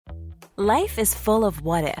Life is full of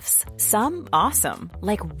what-ifs. Some awesome,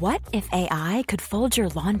 like what if AI could fold your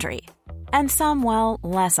laundry? And some, well,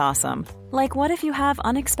 less awesome, like what if you have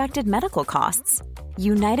unexpected medical costs?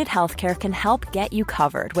 United Healthcare can help get you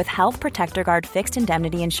covered with Health Protector Guard fixed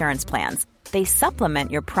indemnity insurance plans. They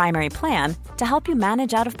supplement your primary plan to help you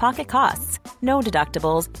manage out-of-pocket costs. No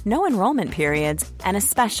deductibles, no enrollment periods, and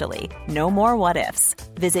especially no more what-ifs.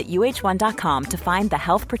 Visit uh1.com to find the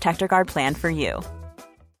Health Protector Guard plan for you.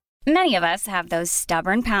 Many of us have those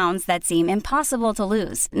stubborn pounds that seem impossible to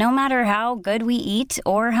lose, no matter how good we eat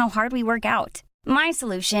or how hard we work out. My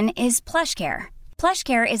solution is PlushCare.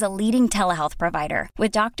 PlushCare is a leading telehealth provider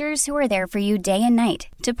with doctors who are there for you day and night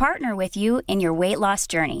to partner with you in your weight loss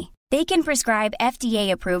journey. They can prescribe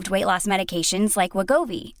FDA-approved weight loss medications like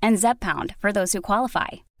Wegovy and Zepbound for those who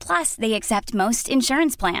qualify. Plus, they accept most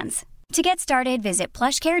insurance plans. To get started, visit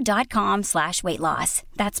plushcare.com/weightloss.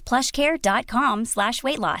 That's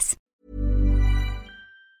plushcare.com/weightloss.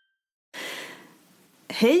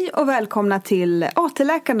 Hej och välkomna till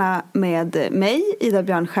AT-läkarna med mig, Ida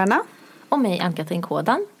Björnstjärna. Och mig, Ann-Katrin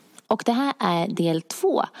Kådan. Och det här är del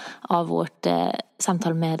 2 av vårt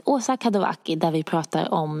samtal med Åsa Kadowaki, där vi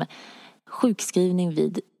pratar om sjukskrivning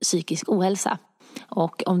vid psykisk ohälsa.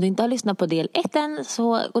 Och om du inte har lyssnat på del 1 än,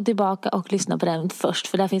 så gå tillbaka och lyssna på den först,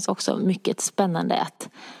 för där finns också mycket spännande att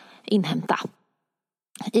inhämta.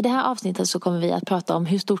 I det här avsnittet så kommer vi att prata om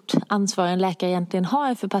hur stort ansvar en läkare egentligen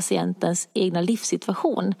har för patientens egna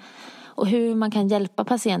livssituation och hur man kan hjälpa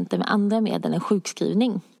patienter med andra medel än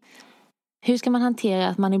sjukskrivning. Hur ska man hantera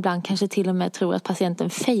att man ibland kanske till och med tror att patienten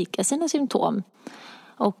fejkar sina symptom?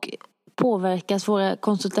 Och påverkas våra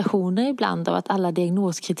konsultationer ibland av att alla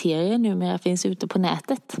diagnoskriterier numera finns ute på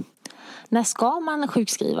nätet? När ska man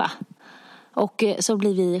sjukskriva? Och så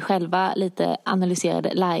blir vi själva lite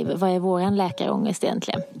analyserade live. Vad är våran läkarångest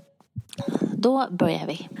egentligen? Då börjar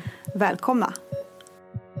vi. Välkomna!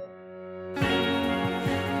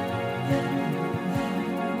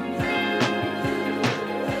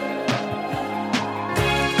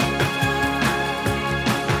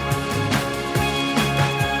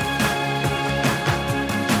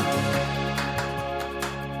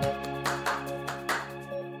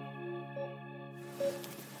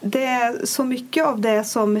 Det är så mycket av det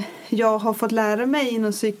som jag har fått lära mig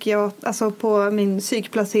inom alltså på min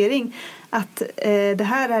psykplacering, att det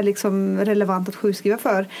här är liksom relevant att sjukskriva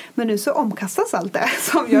för. Men nu så omkastas allt det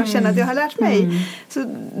som jag känner att jag har lärt mig. Så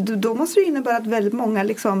då måste det innebära att väldigt många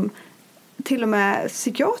liksom, till och med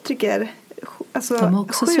psykiatriker, alltså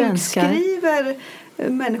sjukskriver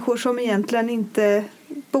människor som egentligen inte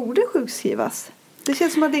borde sjukskrivas. Det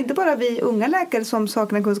känns som att det inte bara vi unga läkare som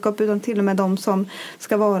saknar kunskap, utan till och med de som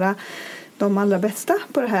ska vara de allra bästa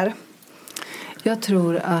på det här. Jag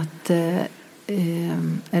tror att,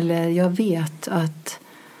 eller jag vet att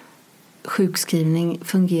sjukskrivning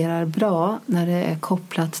fungerar bra när det är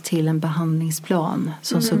kopplat till en behandlingsplan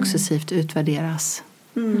som successivt utvärderas.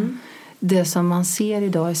 Det som man ser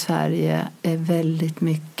idag i Sverige är väldigt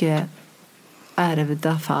mycket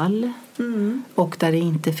ärvda fall och där det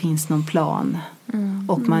inte finns någon plan.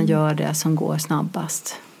 Och man gör det som går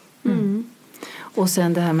snabbast. Och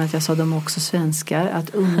sen det här med att jag sa de också svenskar,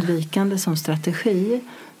 att undvikande som strategi,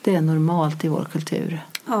 det är normalt i vår kultur.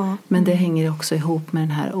 Men det hänger också ihop med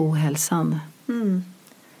den här ohälsan.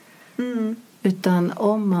 Utan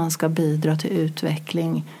om man ska bidra till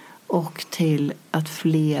utveckling och till att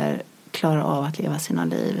fler klarar av att leva sina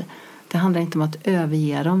liv, det handlar inte om att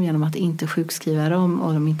överge dem genom att inte sjukskriva dem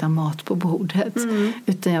och de inte har mat på bordet.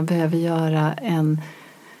 Utan jag behöver göra en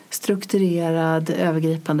strukturerad,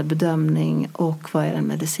 övergripande bedömning och vad är den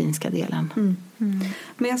medicinska delen.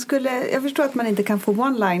 Men jag förstår att man inte kan få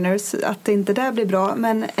one-liners, att det inte där blir bra.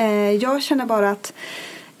 Men jag känner bara att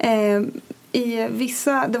i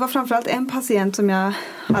vissa, det var framförallt en patient som jag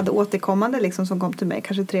hade återkommande liksom, som kom till mig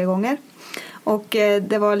kanske 3 gånger. Och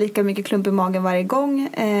det var lika mycket klump i magen varje gång.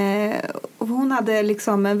 Och hon hade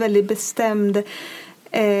liksom ett väldigt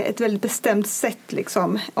bestämt sätt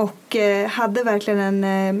liksom. Och hade verkligen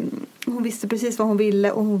hon visste precis vad hon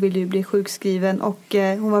ville, och hon ville ju bli sjukskriven, och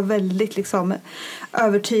hon var väldigt liksom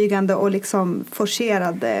övertygande och liksom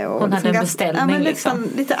forcerade, och hon liksom hade en beställning liksom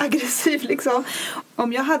lite aggressiv liksom.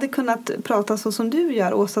 Om jag hade kunnat prata så som du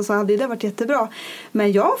gör, Åsa, så hade det varit jättebra.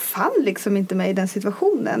 Men jag fann liksom inte mig i den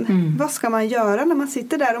situationen. Vad ska man göra när man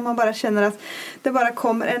sitter där och man bara känner att det bara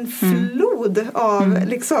kommer en flod av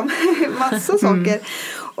liksom massa saker.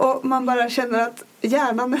 Och man bara känner att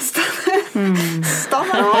hjärnan nästan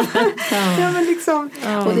stannar av. Ja, men liksom.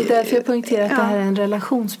 Och det är därför jag poängterar att det här är en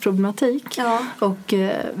relationsproblematik. Ja. Och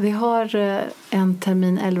vi har en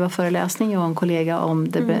termin 11 föreläsning, jag och en kollega,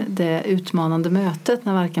 om det utmanande mötet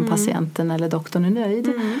när varken patienten eller doktorn är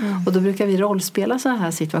nöjd. Och då brukar vi rollspela så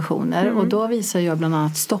här situationer. Och då visar jag bland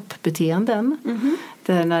annat stoppbeteenden.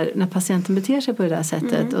 Där när patienten beter sig på det där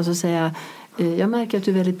sättet och så säger jag märker att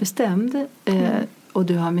du är väldigt bestämd och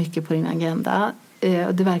du har mycket på din agenda.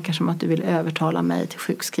 Det verkar som att du vill övertala mig till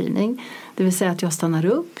sjukskrivning. Det vill säga att jag stannar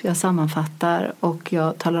upp, jag sammanfattar och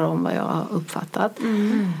jag talar om vad jag har uppfattat.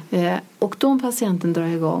 Och då om patienten drar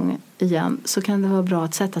igång igen så kan det vara bra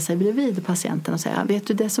att sätta sig bredvid patienten och säga, vet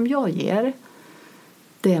du, det som jag ger,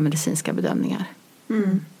 det är medicinska bedömningar.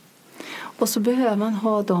 Och så behöver man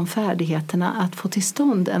ha de färdigheterna att få till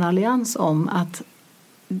stånd en allians om att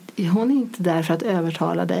hon är inte där för att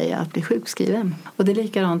övertala dig att bli sjukskriven. Och det är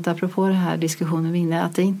likadant apropå den här diskussionen vi inne,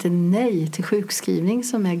 att det är inte nej till sjukskrivning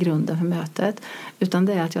som är grunden för mötet, utan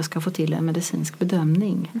det är att jag ska få till en medicinsk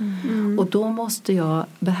bedömning. Och då måste jag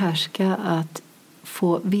behärska att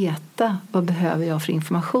få veta vad behöver jag för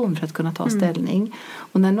information för att kunna ta ställning.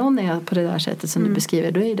 Och när någon är på det där sättet som du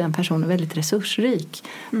beskriver, då är den personen väldigt resursrik.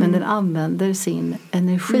 Men den använder sin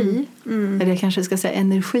energi, eller jag kanske ska säga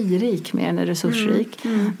energirik mer än resursrik.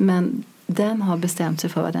 Men den har bestämt sig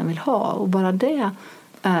för vad den vill ha. Och bara det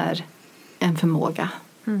är en förmåga.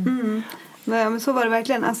 Men så var det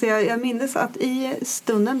verkligen. Alltså jag minns att i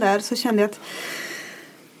stunden där så kände jag att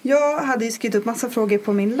jag hade ju skrivit upp massa frågor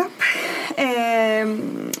på min lapp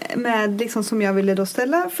med liksom som jag ville då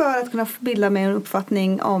ställa för att kunna bilda mig en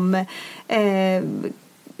uppfattning om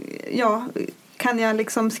kan jag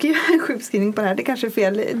liksom skriva en sjukskrivning på det här? Det kanske är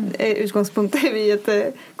fel utgångspunkt vid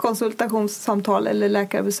ett konsultationssamtal eller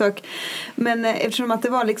läkarbesök. Men eftersom att det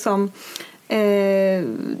var liksom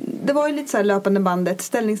det var ju lite så här löpande bandet,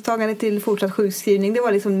 ställningstagande till fortsatt sjukskrivning, det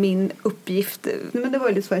var liksom min uppgift, men det var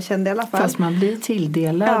ju lite så jag kände i alla fall. Fast man blir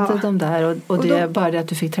tilldelad de där och det är bara det att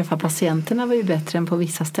du fick träffa patienterna var ju bättre än på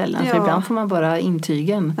vissa ställen, för ibland får man bara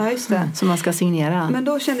intygen som man ska signera. Men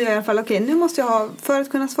då kände jag i alla fall, okej, nu måste jag ha, för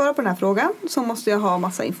att kunna svara på den här frågan så måste jag ha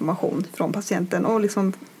massa information från patienten och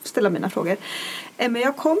liksom ställa mina frågor. Men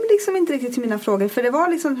jag kom liksom inte riktigt till mina frågor, för det var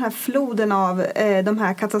liksom den här floden av de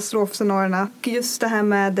här katastrofscenarierna. Just det här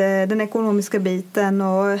med den ekonomiska biten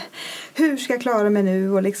och hur ska jag klara mig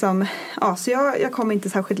nu och liksom, så jag kom inte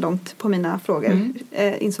särskilt långt på mina frågor,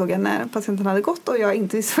 insåg jag när patienten hade gått och jag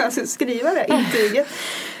inte visste vad jag skulle skriva det intyget.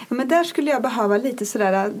 Men där skulle jag behöva lite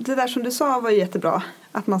sådär, det där som du sa var ju jättebra,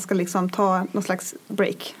 att man ska liksom ta någon slags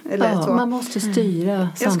break eller så. Man måste styra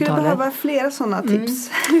samtalet. Jag skulle behöva flera sådana tips.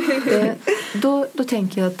 Då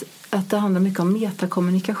tänker jag att det handlar mycket om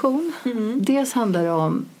metakommunikation. Dels handlar det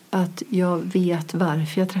om att jag vet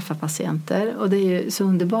varför jag träffar patienter. Och det är ju så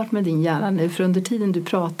underbart med din hjärna nu. För under tiden du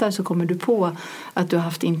pratar så kommer du på att du har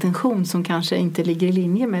haft intention som kanske inte ligger i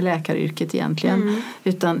linje med läkaryrket egentligen.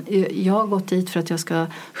 Utan jag har gått dit för att jag ska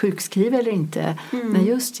sjukskriva eller inte. Nej,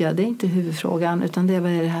 just det är inte huvudfrågan. Utan det är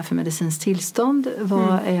vad är det här för medicinskt tillstånd?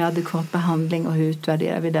 Vad är adekvat behandling och hur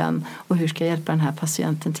utvärderar vi den? Och hur ska jag hjälpa den här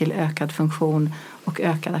patienten till ökad funktion och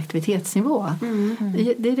ökad aktivitetsnivå.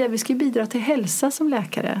 Det är det, vi ska bidra till hälsa som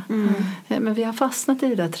läkare. Men vi har fastnat i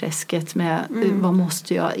det där träsket med vad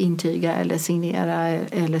måste jag intyga eller signera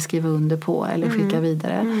eller skriva under på eller skicka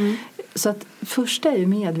vidare. Så att första är ju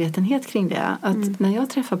medvetenhet kring det. Att när jag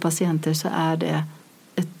träffar patienter så är det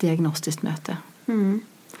ett diagnostiskt möte.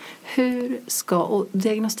 Och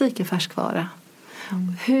diagnostik är färskvara.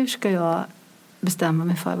 Hur ska jag bestämma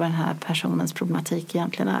mig för vad den här personens problematik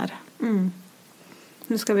egentligen är?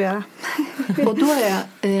 Nu ska vi göra. Och då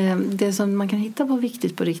är det som man kan hitta på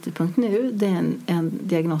viktigt.nu, det är en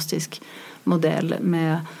diagnostisk modell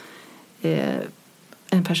med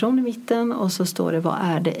en person i mitten och så står det vad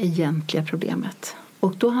är det egentliga problemet.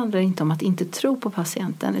 Och då handlar det inte om att inte tro på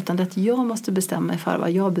patienten, utan det att jag måste bestämma mig för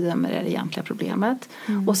vad jag bedömer är det egentliga problemet.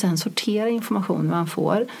 Och sen sortera information man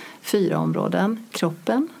får. 4 områden: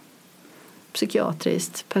 kroppen,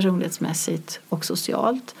 psykiatriskt, personlighetsmässigt och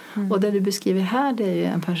socialt. Och det du beskriver här, det är ju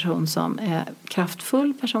en person som är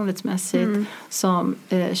kraftfull personlighetsmässigt, som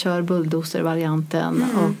kör bulldozer-varianten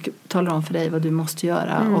och talar om för dig vad du måste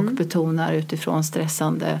göra och betonar utifrån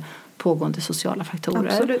stressande pågående sociala faktorer.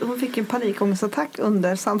 Absolut, hon fick en panikångestattack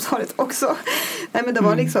under samtalet också. Nej, men det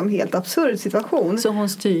var liksom en helt absurd situation. Så hon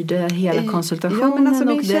styrde hela konsultationen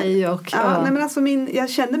och dig och... Nej, men alltså jag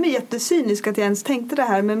kände mig jättecynisk att jag ens tänkte det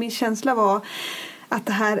här, men min känsla var att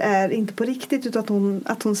det här är inte på riktigt, utan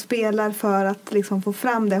att hon spelar för att liksom få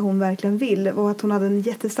fram det hon verkligen vill, och att hon hade en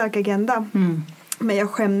jättestark agenda. Men jag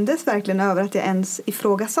skämdes verkligen över att jag ens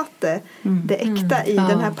ifrågasatte det äkta i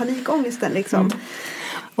den här panikångesten liksom.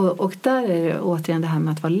 Och där är det återigen det här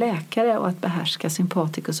med att vara läkare och att behärska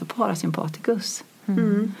sympaticus och parasympaticus.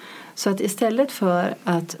 Så att istället för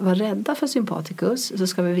att vara rädda för sympaticus så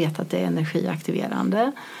ska vi veta att det är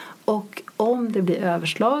energiaktiverande. Och om det blir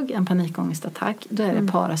överslag, en panikångestattack, då är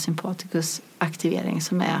det parasympaticus aktivering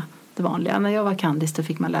som är det vanliga. När jag var kandis då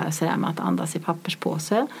fick man lära sig det här med att andas i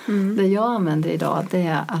papperspåse. Det jag använder idag det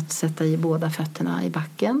är att sätta i båda fötterna i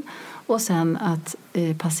backen och sen att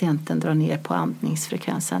patienten drar ner på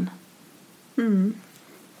andningsfrekvensen.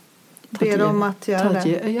 Ber dem att göra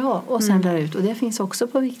det. Ja, och sen lära ut. Och det finns också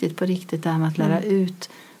på riktigt det här med att lära ut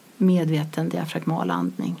medveten diafragmal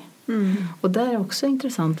andning. Och där är också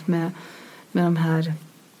intressant med de här,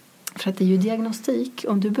 för att det är ju diagnostik.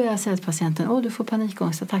 Om du börjar säga till patienten, du får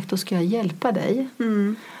panikångestattack, då ska jag hjälpa dig.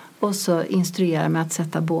 Och så instruera med att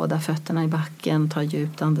sätta båda fötterna i backen, ta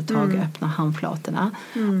djupt andetag, öppna handflatorna.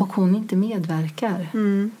 Och hon inte medverkar.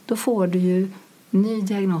 Då får du ju ny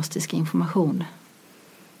diagnostisk information.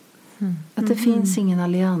 Att det finns ingen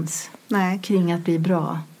allians kring att bli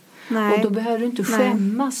bra. Och då behöver du inte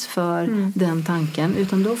skämmas för den tanken,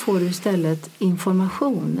 utan då får du istället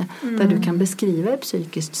information där du kan beskriva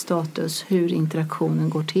psykisk status, hur interaktionen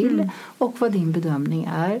går till och vad din bedömning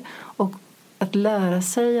är. Och att lära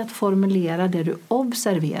sig att formulera det du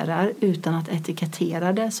observerar utan att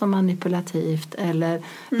etikettera det som manipulativt eller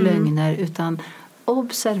lögner, utan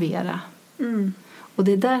observera. Och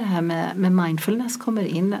det är där här med mindfulness kommer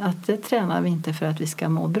in, att det tränar vi inte för att vi ska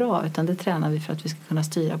må bra, utan det tränar vi för att vi ska kunna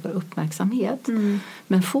styra vår uppmärksamhet.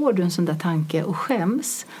 Men får du en sån där tanke och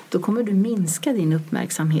skäms, då kommer du minska din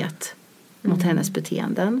uppmärksamhet mot hennes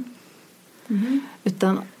beteenden.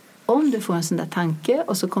 Utan om du får en sån där tanke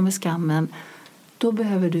och så kommer skammen, då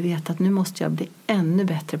behöver du veta att nu måste jag bli ännu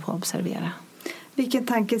bättre på att observera. Vilken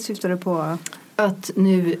tanke syftar du på? Att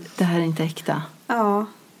nu, det här är inte äkta. Ja.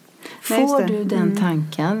 Får du den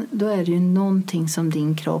tanken, då är det ju någonting som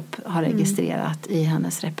din kropp har registrerat i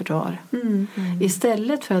hennes repertoar.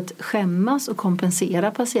 Istället för att skämmas och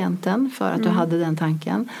kompensera patienten för att du hade den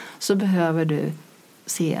tanken, så behöver du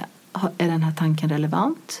se, är den här tanken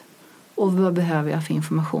relevant? Och vad behöver jag för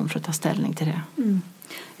information för att ta ställning till det?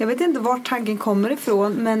 Jag vet inte var tanken kommer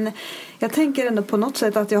ifrån, men jag tänker ändå på något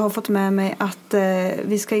sätt att jag har fått med mig att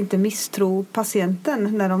vi ska inte misstro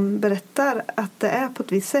patienten när de berättar att det är på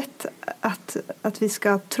ett visst sätt, att vi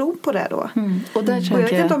ska tro på det då. Och jag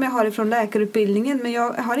vet inte om jag har det från läkarutbildningen, men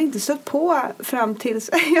jag har inte stött på fram tills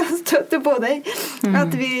jag stötte på dig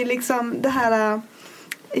att vi liksom det här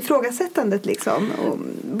ifrågasättandet liksom, och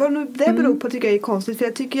vad nu det beror på tycker jag är konstigt, för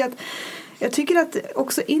jag tycker att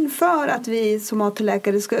också inför att vi som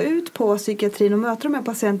AT-läkare ska ut på psykiatrin och möta de här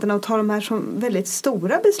patienterna och ta de här som väldigt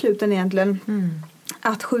stora besluten egentligen,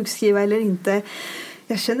 att sjukskriva eller inte.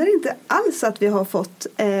 Jag känner inte alls att vi har fått...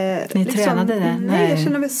 Ni tränade det? Nej, jag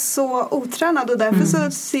känner mig så otränad och därför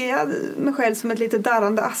så ser jag mig själv som ett lite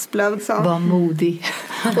darrande asplöv. Var modig.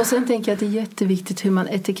 Och sen tänker jag att det är jätteviktigt hur man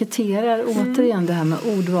etiketterar återigen det här med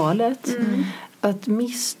ordvalet. Att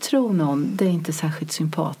misstro någon, det är inte särskilt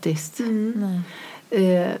sympatiskt.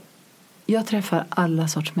 Jag träffar alla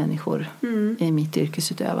sorts människor i mitt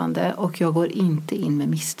yrkesutövande, och jag går inte in med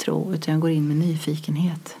misstro, utan jag går in med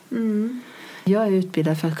nyfikenhet. Jag är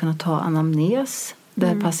utbildad för att kunna ta anamnes,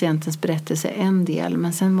 där patientens berättelse är en del,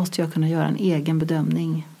 men sen måste jag kunna göra en egen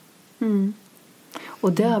bedömning.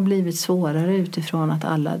 Och det har blivit svårare utifrån att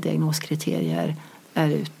alla diagnoskriterier är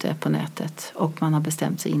ute på nätet och man har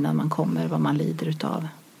bestämt sig innan man kommer vad man lider utav.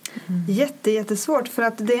 Jättesvårt, för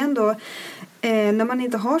att det är ändå när man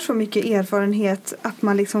inte har så mycket erfarenhet att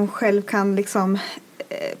man liksom själv kan liksom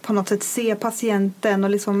på något sätt se patienten och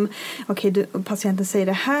liksom patienten säger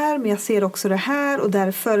det här, men jag ser också det här, och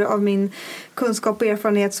därför av min kunskap och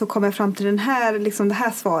erfarenhet så kommer jag fram till liksom det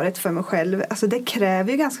här svaret för mig själv. Alltså det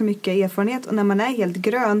kräver ju ganska mycket erfarenhet, och när man är helt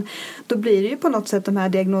grön då blir det ju på något sätt de här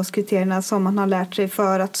diagnoskriterierna som man har lärt sig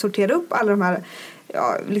för att sortera upp alla de här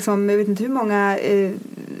liksom, jag vet inte hur många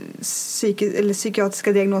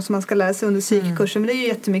psykiatriska diagnoser man ska lära sig under psykkursen, men det är ju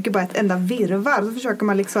jättemycket bara ett enda virrvarr. Så försöker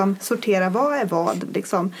man liksom sortera vad är vad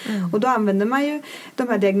liksom. Och då använder man ju de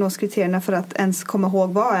här diagnoskriterierna för att ens komma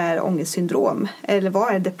ihåg vad är ångestsyndrom eller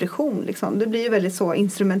vad är depression liksom. Det blir ju väldigt så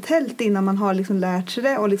instrumentellt innan man har liksom lärt sig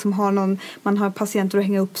det och liksom man har patienter att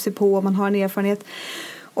hänga upp sig på och man har en erfarenhet.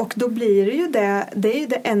 Och då blir det ju det är ju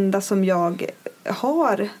det enda som jag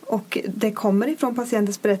har, och det kommer ifrån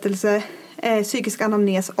patientens berättelse, psykisk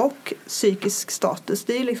anamnes och psykisk status.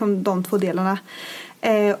 Det är ju liksom de två delarna.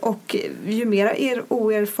 Och ju mer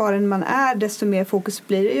oerfaren man är, desto mer fokus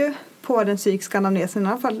blir det ju på den psykiska anamnesen. I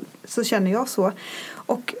alla fall så känner jag så.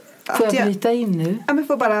 Och får jag bryta in nu? Ja, men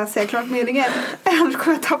får bara säga klart meningen. Annars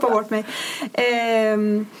kommer jag tappa bort mig.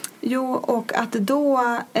 Och att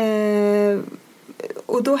då...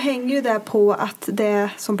 Och då hänger ju det på att det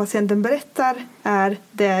som patienten berättar är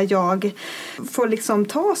det jag får liksom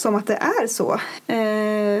ta som att det är så.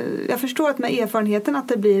 Jag förstår att med erfarenheten att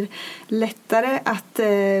det blir lättare att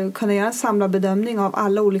kunna göra en samlad bedömning av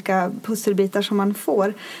alla olika pusselbitar som man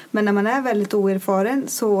får. Men när man är väldigt oerfaren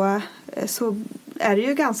så är det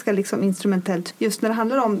ju ganska liksom instrumentellt. Just när det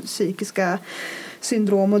handlar om psykiska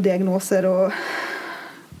syndrom och diagnoser och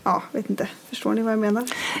vet inte. Förstår ni vad jag menar?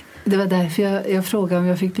 Det var därför jag frågade om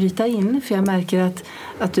jag fick bryta in. För jag märker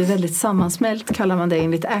att du är väldigt sammansmält, kallar man det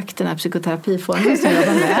enligt ACT, den här psykoterapiformen som jag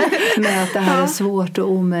var med att det här är svårt och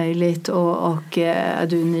omöjligt och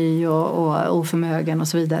du är ny och oförmögen och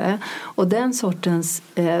så vidare. Och den sortens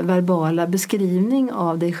verbala beskrivning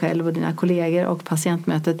av dig själv och dina kollegor och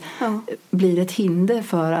patientmötet blir ett hinder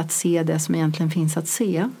för att se det som egentligen finns att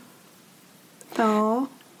se. Ja.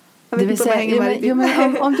 Det vill säga,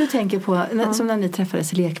 om du tänker på som när ni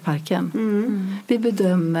träffades i lekparken. Vi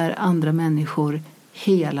bedömer andra människor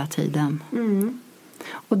hela tiden.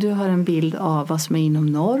 Och du har en bild av vad som är inom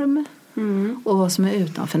norm och vad som är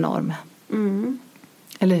utanför norm.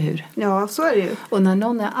 Eller hur? Ja, så är det ju. Och när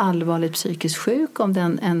någon är allvarligt psykiskt sjuk,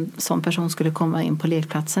 om en sån person skulle komma in på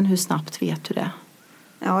lekplatsen, hur snabbt vet du det?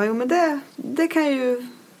 Ja, men det kan ju...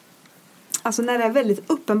 Alltså när det är väldigt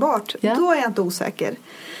uppenbart, då är jag inte osäker.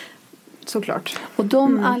 Såklart. Och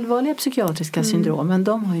de allvarliga psykiatriska syndromen,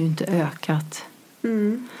 de har ju inte ökat.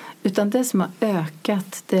 Utan det som har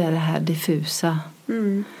ökat, det är det här diffusa.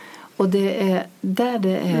 Och det är där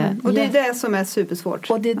det är... Och det är det som är supersvårt.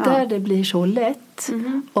 Och det är där det blir så lätt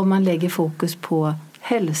om man lägger fokus på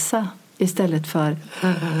hälsa istället för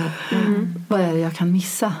vad är det jag kan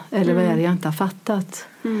missa eller vad är det jag inte har fattat.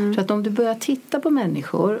 För att om du börjar titta på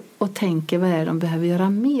människor och tänker vad är det de behöver göra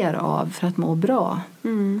mer av för att må bra.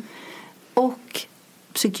 Och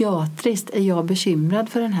psykiatriskt är jag bekymrad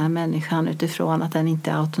för den här människan utifrån att den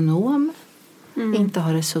inte är autonom, inte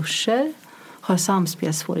har resurser, har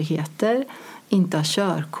samspelssvårigheter, inte har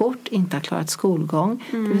körkort, inte har klarat skolgång.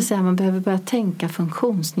 Det vill säga man behöver börja tänka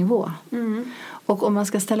funktionsnivå. Och om man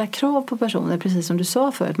ska ställa krav på personer, precis som du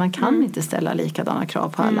sa förut, man kan inte ställa likadana krav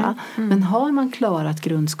på alla. Men har man klarat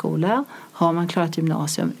grundskola, har man klarat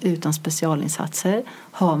gymnasium utan specialinsatser,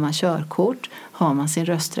 har man körkort, har man sin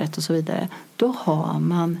rösträtt och så vidare, då har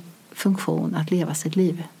man funktion att leva sitt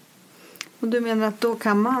liv. Och du menar att då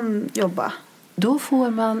kan man jobba? Då får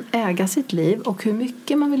man äga sitt liv, och hur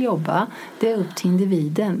mycket man vill jobba, det är upp till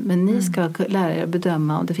individen. Men ni ska lära er att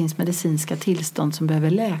bedöma om det finns medicinska tillstånd som behöver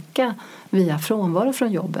läka via frånvaro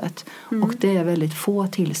från jobbet. Och det är väldigt få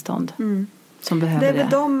tillstånd som behöver det. Det är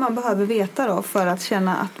väl de man behöver veta då för att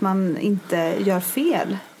känna att man inte gör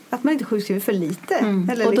fel. Att man inte sjukskriver för lite.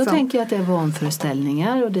 Eller och då liksom. tänker jag att det är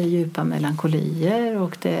vanföreställningar och det är djupa melankolier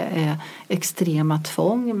och det är extrema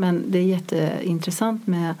tvång. Men det är jätteintressant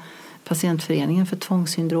med Patientföreningen för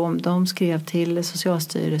tvångssyndrom. De skrev till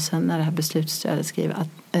Socialstyrelsen när det här beslutsstödet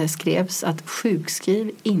skrevs att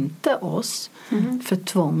sjukskriv inte oss för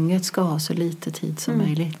tvånget ska ha så lite tid som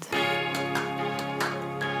möjligt.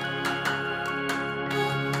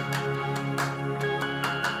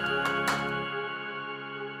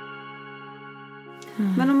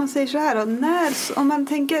 Men om man säger så här då, om man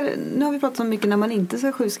tänker, nu har vi pratat om mycket när man inte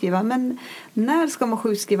ska sjukskriva, men när ska man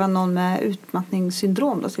sjukskriva någon med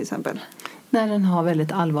utmattningssyndrom då till exempel? När den har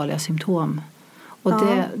väldigt allvarliga symptom. Och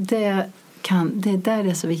det är där det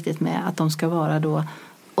är så viktigt med att de ska vara då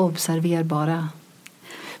observerbara.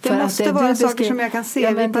 Det måste vara saker som jag kan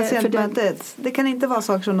se vid patientmötet. Det kan inte vara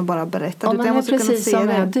saker som de bara berättar. Om man är precis som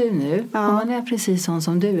är du nu. Om man är precis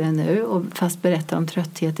som du är nu och fast berättar om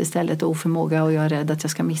trötthet istället och oförmåga och jag är rädd att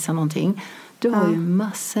jag ska missa någonting. Du har ju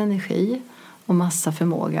massa energi och massa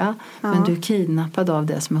förmåga. Men du är kidnappad av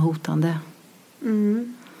det som är hotande.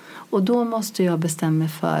 Och då måste jag bestämma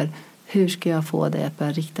för hur ska jag få dig att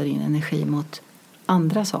börja rikta din energi mot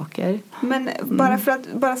andra saker. Men bara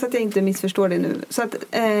så att jag inte missförstår det nu. Så att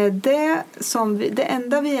det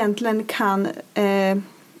enda vi egentligen kan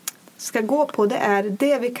ska gå på, det är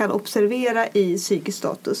det vi kan observera i psykisk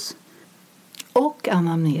status. Och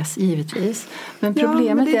anamnes, givetvis. Men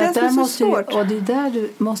problemet är att det är där du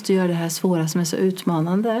måste göra det här svåra som är så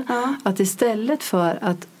utmanande. Att istället för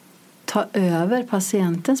att ta över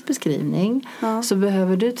patientens beskrivning så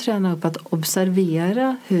behöver du träna upp att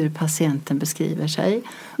observera hur patienten beskriver sig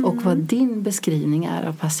och vad din beskrivning är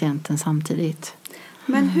av patienten samtidigt.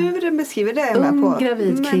 Men hur beskriver det jag med på?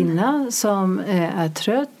 Gravid kvinna som är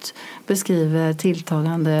trött, beskriver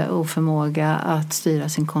tilltagande oförmåga att styra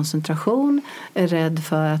sin koncentration, är rädd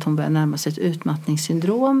för att hon börjar närma sig ett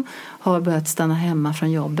utmattningssyndrom, har börjat stanna hemma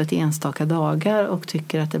från jobbet i enstaka dagar och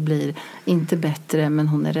tycker att det blir inte bättre, men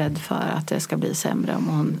hon är rädd för att det ska bli sämre om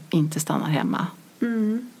hon inte stannar hemma.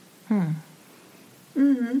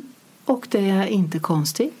 Och det är inte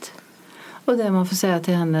konstigt. Och det man får säga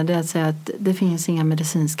till henne, det är att säga att det finns inga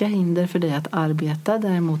medicinska hinder för dig att arbeta.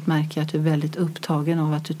 Däremot märker jag att du är väldigt upptagen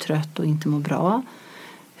av att du är trött och inte mår bra.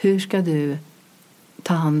 Hur ska du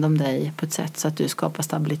ta hand om dig på ett sätt så att du skapar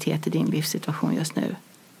stabilitet i din livssituation just nu?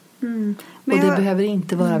 Och det behöver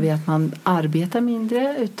inte vara vid att man arbetar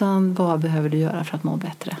mindre, utan vad behöver du göra för att må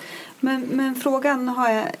bättre? Men frågan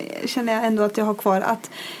känner jag ändå att jag har kvar. Att,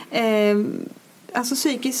 alltså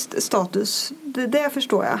psykisk status, det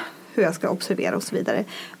förstår jag. Hur jag ska observera och så vidare.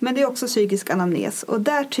 Men det är också psykisk anamnes. Och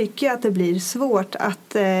där tycker jag att det blir svårt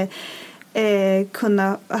att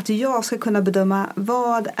att jag ska kunna bedöma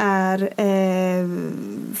vad är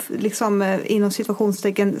liksom inom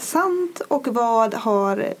situationstecken sant och vad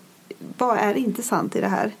är inte sant i det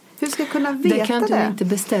här. Hur ska jag kunna veta det? Det kan du inte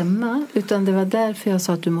bestämma, utan det var därför jag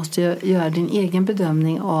sa att du måste göra din egen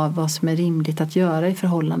bedömning av vad som är rimligt att göra i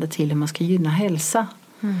förhållande till hur man ska gynna hälsa.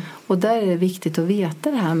 Och där är det viktigt att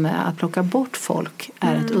veta det här med att plocka bort folk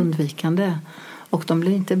är ett undvikande. Och de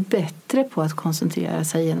blir inte bättre på att koncentrera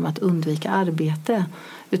sig genom att undvika arbete.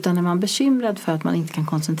 Utan är man bekymrad för att man inte kan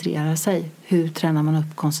koncentrera sig, hur tränar man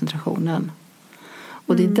upp koncentrationen?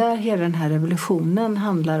 Och det är där hela den här revolutionen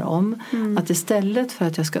handlar om. Att istället för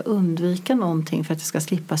att jag ska undvika någonting för att jag ska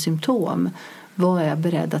slippa symptom, vad är jag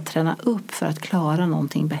beredd att träna upp för att klara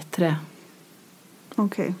någonting bättre?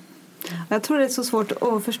 Okej. Jag tror det är så svårt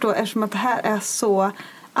att förstå eftersom att det här är så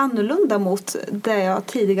annorlunda mot det jag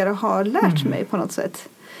tidigare har lärt mig på något sätt.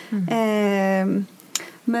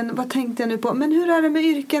 Men vad tänkte jag nu på? Men hur är det med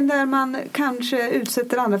yrken där man kanske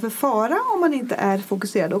utsätter andra för fara om man inte är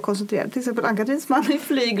fokuserad och koncentrerad? Till exempel Ann-Katrins man är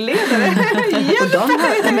flygledare.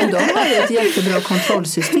 Men de har ju ett jättebra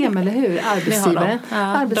kontrollsystem, eller hur?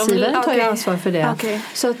 Arbetsgivaren tar ju ansvar för det. Okay.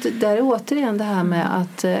 Så att där är återigen det här med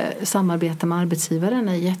att samarbeta med arbetsgivaren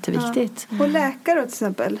är jätteviktigt. Och läkare till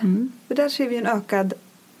exempel. För där ser vi en ökad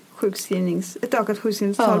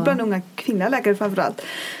sjukskrivningstal bland unga kvinnliga läkare framförallt.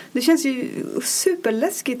 Det känns ju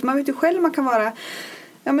superläskigt. Man vet ju själv man kan vara...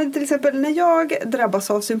 Ja, men till exempel när jag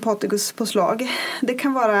drabbas av sympatikuspåslag, det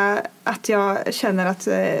kan vara att jag känner att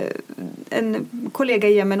en kollega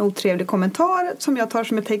ger mig en otrevlig kommentar som jag tar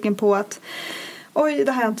som ett tecken på att oj,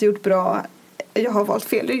 det här har jag inte gjort bra. Jag har valt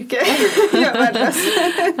fel yrke. Jag är värdelös.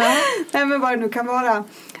 Nej, men vad det nu kan vara.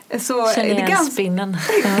 Så känner jag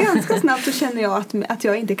ganska snabbt så känner jag att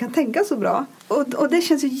jag inte kan tänka så bra. Och det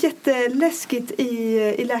känns ju jätteläskigt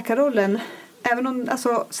i läkarrollen. Även om,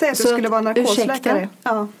 alltså, säg att du skulle vara narkosläkare.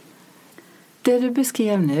 Ja. Det du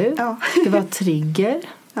beskrev nu, det var trigger,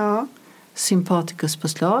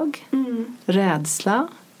 sympatikuspåslag, rädsla,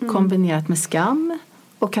 kombinerat med skam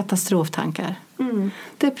och katastroftankar.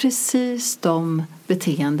 Det är precis de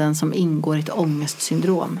beteenden som ingår i ett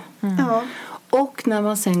ångestsyndrom. Och när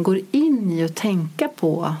man sen går in i att tänka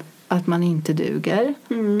på att man inte duger,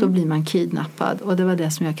 då blir man kidnappad. Och det var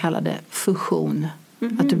det som jag kallade fusion.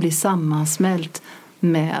 Att du blir sammansmält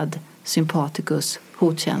med sympatikus,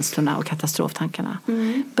 hotkänslorna och katastroftankarna.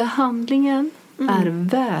 Behandlingen är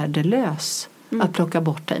värdelös att plocka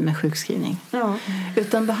bort dig med sjukskrivning.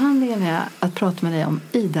 Utan behandlingen är att prata med dig om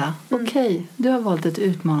Ida. Okej, du har valt ett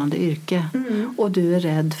utmanande yrke och du är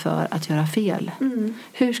rädd för att göra fel.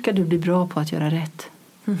 Hur ska du bli bra på att göra rätt?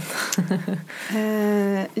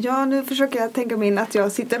 Nu försöker jag tänka mig in att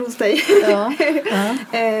jag sitter hos dig.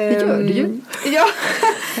 Det gör du ju. Ja,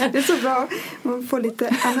 det är så bra. Man får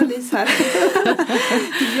lite analys här.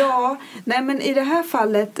 Nej, men i det här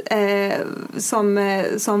fallet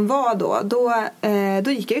som var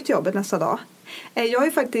då gick jag ut till jobbet nästa dag. Jag har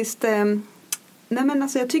ju faktiskt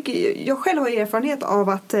jag själv har erfarenhet av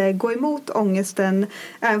att gå emot ångesten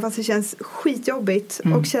även fast det känns skitjobbigt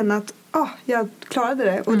och känna att jag klarade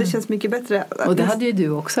det och det känns mycket bättre. Och det hade ju du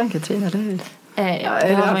också, Ann-Katrin, eller hur?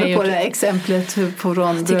 Jag på det exemplet på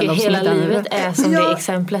Ron. Jag tycker hela livet är som det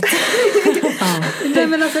exemplet. Nej,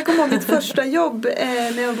 men jag kommer ihåg mitt första jobb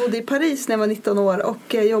när jag bodde i Paris när jag var 19 år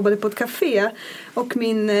och jobbade på ett café. Och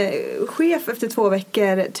min chef efter 2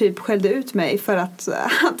 veckor typ skällde ut mig för att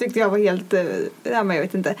han tyckte jag var helt, jag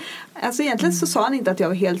vet inte. Alltså egentligen så sa han inte att jag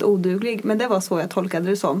var helt oduglig, men det var så jag tolkade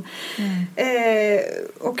det som.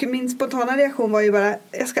 Och min spontana reaktion var ju bara,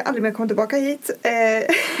 jag ska aldrig mer komma tillbaka hit.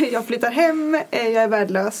 Jag flyttar hem, jag är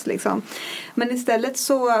värdelös liksom. Men istället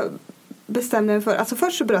så bestämde mig för, alltså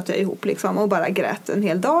först så bröt jag ihop liksom och bara grät en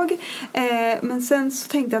hel dag. Men sen så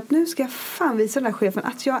tänkte jag att nu ska jag fan visa den här chefen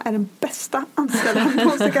att jag är den bästa anställda han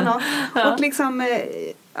någonsin kan ha. Och liksom,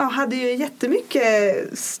 jag hade ju jättemycket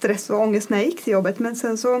stress och ångest när jag gick till jobbet, men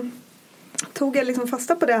sen så tog jag liksom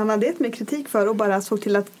fasta på det han hade gett mig kritik för och bara såg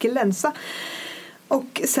till att glänsa.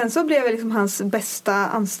 Och sen så blev jag liksom hans bästa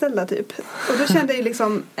anställda typ. Och då kände jag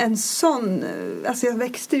liksom en sån, alltså jag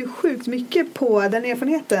växte ju sjukt mycket på den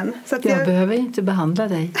erfarenheten. Så att jag behöver inte behandla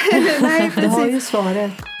dig. Nej, precis. Du har ju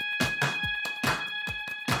svaret.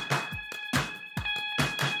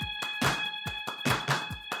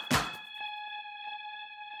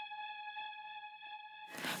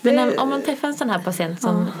 Men om man träffar en sån här patient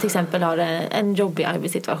som till exempel har en jobbig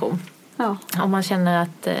arbetssituation. Ja. Om man känner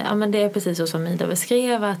att men det är precis så som Ida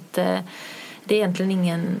beskrev, att det är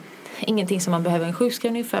egentligen ingenting som man behöver en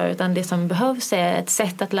sjukskrivning för, utan det som behövs är ett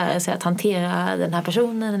sätt att lära sig att hantera den här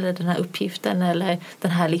personen eller den här uppgiften eller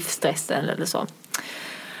den här livsstressen eller så.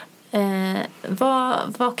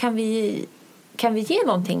 Vad kan vi ge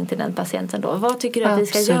någonting till den patienten då? Vad tycker du att vi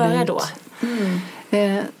ska göra då?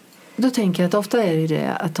 Då tänker jag att ofta är det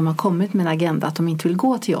att de har kommit med en agenda att de inte vill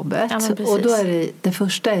gå till jobbet. Och då är det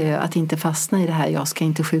första är att inte fastna i det här, jag ska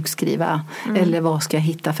inte sjukskriva. Eller vad ska jag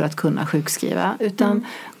hitta för att kunna sjukskriva. Utan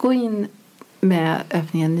gå in med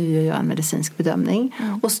öppningen, nu gör jag en medicinsk bedömning.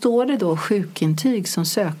 Och står det då sjukintyg som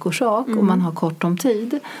sökorsak och man har kort om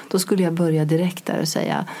tid, då skulle jag börja direkt där och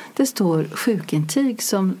säga, det står sjukintyg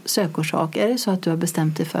som sökorsak. Är det så att du har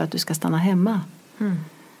bestämt dig för att du ska stanna hemma?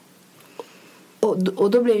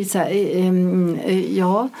 Och då blir det så här,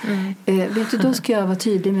 vet du, då ska jag vara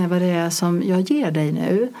tydlig med vad det är som jag ger dig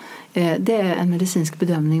nu. Det är en medicinsk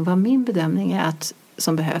bedömning, vad min bedömning är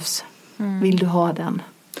som behövs. Vill du ha den?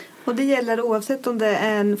 Och det gäller oavsett om det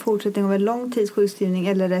är en fortsättning av en lång tids sjukskrivning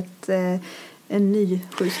eller en ny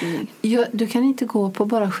sjukskrivning. Ja, du kan inte gå på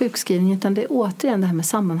bara sjukskrivning, utan det är återigen det här med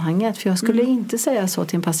sammanhanget. För jag skulle inte säga så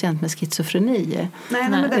till en patient med schizofreni. Nej,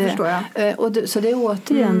 men det förstår jag. Så det är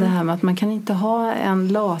återigen det här med att man kan inte ha en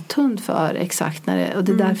lathund för exakt när det. Och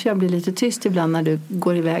det är därför jag blir lite tyst ibland när du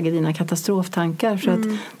går iväg i dina katastroftankar. För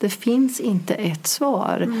att det finns inte ett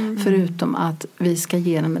svar förutom att vi ska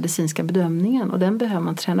ge den medicinska bedömningen. Och den behöver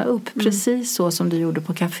man träna upp precis så som du gjorde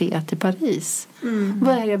på kaféet i Paris.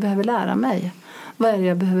 Vad är det jag behöver lära mig? Vad är det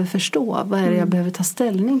jag behöver förstå? Vad är det jag behöver ta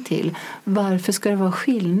ställning till? Varför ska det vara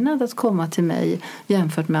skillnad att komma till mig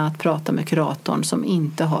jämfört med att prata med kuratorn som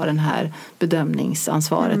inte har den här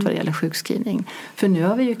bedömningsansvaret vad det gäller sjukskrivning? För nu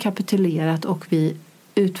har vi ju kapitulerat och vi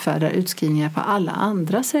utfärdar utskrivningar på alla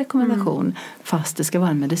andras rekommendation fast det ska vara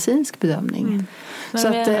en medicinsk bedömning. Så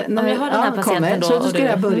att när vi har den här patienten då, så ska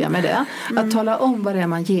jag börja med det. Att tala om vad det är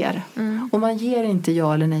man ger. Och man ger inte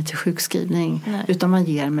ja eller nej till sjukskrivning, utan man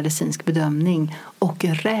ger en medicinsk bedömning och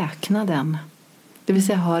räkna den. Det vill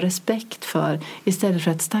säga ha respekt för, istället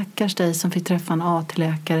för att stackars dig som fick träffa en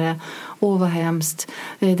AT-läkare. Åh, vad hemskt.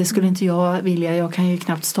 Det skulle inte jag vilja. Jag kan ju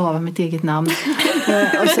knappt stava mitt eget namn.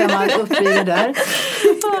 Och så är man uppe i det där.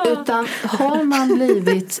 Utan har man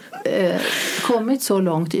kommit så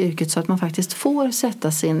långt i yrket så att man faktiskt får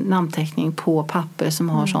sätta sin namnteckning på papper som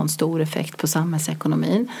har sån stor effekt på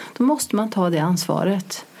samhällsekonomin, då måste man ta det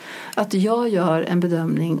ansvaret. Att jag gör en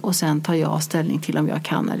bedömning och sen tar jag ställning till om jag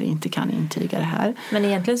kan eller inte kan intyga det här. Men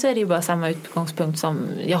egentligen så är det ju bara samma utgångspunkt som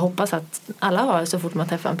jag hoppas att alla har så fort man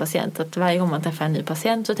träffar en patient. Att varje gång man träffar en ny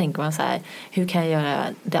patient så tänker man så här, hur kan jag göra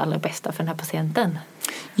det allra bästa för den här patienten?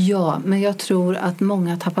 Ja, men jag tror att många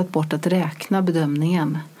har tappat bort att räkna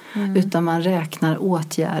bedömningen. Utan man räknar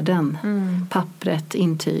åtgärden, pappret,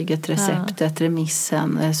 intyget, receptet,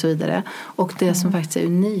 remissen och så vidare. Och det som faktiskt är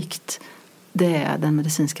unikt, det är den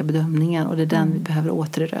medicinska bedömningen, och det är den vi behöver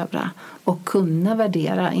återerövra och kunna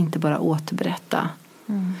värdera, inte bara återberätta.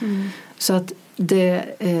 Så att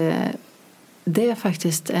det är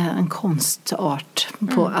faktiskt en konstart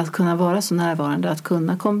på att kunna vara så närvarande, att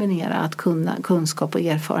kunna kombinera, att kunna kunskap och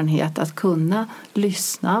erfarenhet, att kunna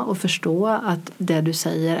lyssna och förstå att det du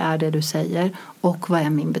säger är det du säger och vad är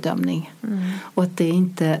min bedömning. Och att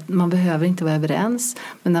man behöver inte vara överens,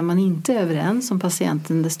 men när man inte är överens om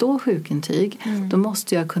patienten, det står sjukintyg, då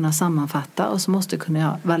måste jag kunna sammanfatta och så måste jag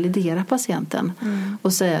kunna validera patienten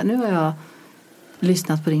och säga, nu har jag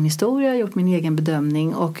lyssnat på din historia, gjort min egen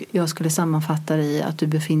bedömning och jag skulle sammanfatta det i att du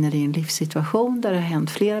befinner dig i en livssituation där det har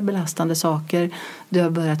hänt flera belastande saker. Du har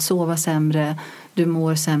börjat sova sämre, du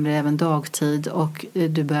mår sämre även dagtid och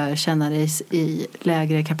du börjar känna dig i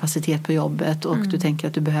lägre kapacitet på jobbet och du tänker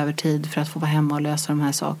att du behöver tid för att få vara hemma och lösa de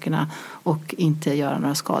här sakerna och inte göra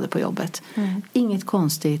några skador på jobbet. Inget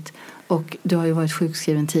konstigt. Och du har ju varit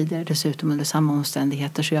sjukskriven tidigare dessutom under samma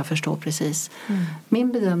omständigheter, så jag förstår precis.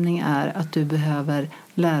 Min bedömning är att du behöver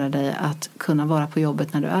lära dig att kunna vara på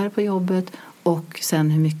jobbet när du är på jobbet, och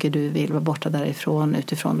sen hur mycket du vill vara borta därifrån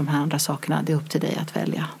utifrån de här andra sakerna, det är upp till dig att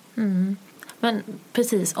välja. Men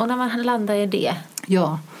precis, och när man landar i det.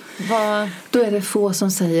 Ja, då är det få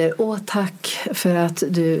som säger tack för att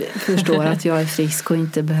du förstår att jag är frisk och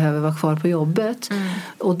inte behöver vara kvar på jobbet.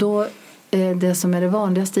 Och då, det som är det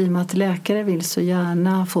vanligaste, i och med att läkare vill så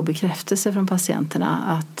gärna få bekräftelse från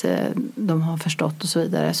patienterna att de har förstått och så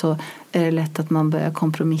vidare, så är det lätt att man börjar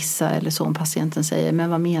kompromissa eller så om patienten säger, men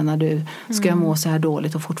vad menar du? Ska jag må så här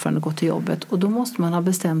dåligt och fortfarande gå till jobbet? Och då måste man ha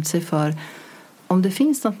bestämt sig för om det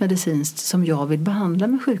finns något medicinskt som jag vill behandla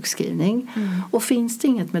med sjukskrivning, och finns det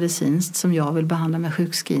inget medicinskt som jag vill behandla med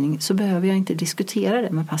sjukskrivning, så behöver jag inte diskutera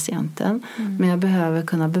det med patienten. Men jag behöver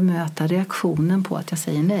kunna bemöta reaktionen på att jag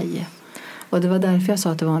säger nej. Och det var därför jag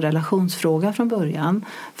sa att det var en relationsfråga från början.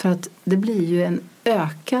 För att det blir ju en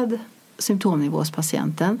ökad symptomnivå hos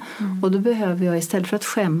patienten. Och då behöver jag, istället för att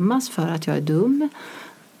skämmas för att jag är dum,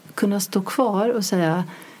 kunna stå kvar och säga...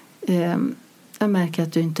 Jag märker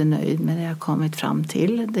att du inte är nöjd med det jag kommit fram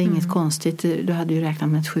till. Det är inget konstigt. Du hade ju räknat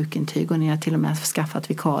med ett sjukintyg och ni har till och med skaffat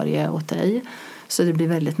vikarie åt dig. Så det blir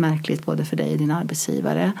väldigt märkligt både för dig och din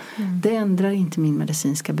arbetsgivare. Det ändrar inte min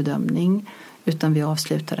medicinska bedömning, utan vi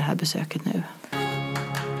avslutar det här besöket nu.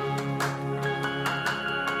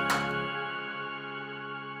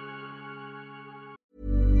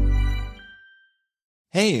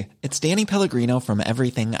 Hey, it's Danny Pellegrino from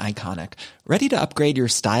Everything Iconic. Ready to upgrade your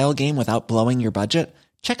style game without blowing your budget?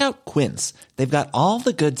 Check out Quince. They've got all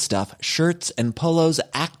the good stuff, shirts and polos,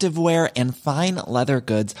 activewear, and fine leather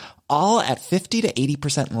goods, all at 50 to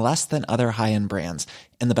 80% less than other high-end brands.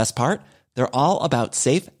 And the best part? They're all about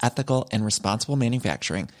safe, ethical, and responsible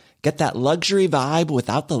manufacturing. Get that luxury vibe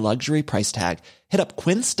without the luxury price tag. Hit up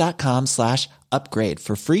quince.com/upgrade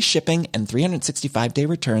for free shipping and 365-day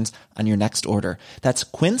returns on your next order. That's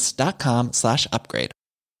quince.com/upgrade.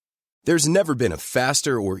 There's never been a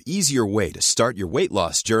faster or easier way to start your weight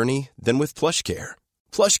loss journey than with PlushCare.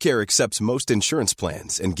 PlushCare accepts most insurance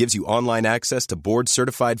plans and gives you online access to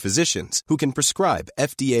board-certified physicians who can prescribe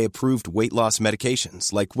FDA-approved weight loss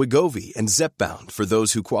medications like Wegovy and Zepbound for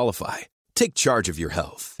those who qualify. Take charge of your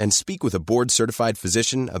health and speak with a board-certified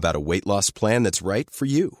physician about a weight loss plan that's right for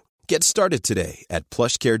you. Get started today at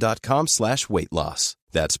plushcare.com/weightloss.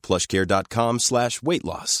 That's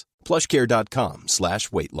plushcare.com/weightloss.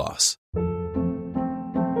 plushcare.com/weightloss.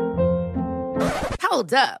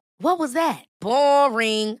 Hold up. What was that?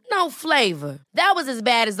 Boring. No flavor. That was as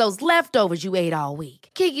bad as those leftovers you ate all week.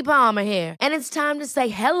 Keke Palmer here, and it's time to say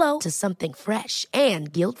hello to something fresh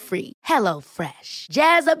and guilt-free. Hello Fresh.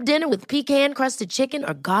 Jazz up dinner with pecan-crusted chicken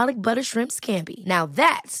or garlic butter shrimp scampi. Now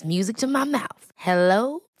that's music to my mouth.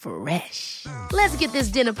 Hello Fresh. Let's get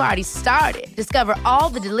this dinner party started. Discover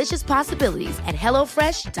all the delicious possibilities at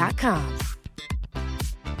hellofresh.com.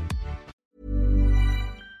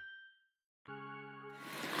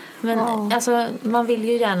 Men alltså, man vill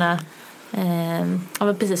ju gärna,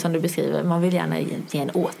 precis som du beskriver, man vill gärna ge en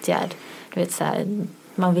åtgärd. Du vet, så här,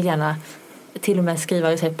 man vill gärna till och med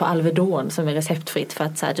skriva recept på Alvedon som är receptfritt, för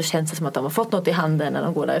att så här, det känns som att de har fått något i handen när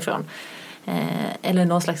de går därifrån. Eller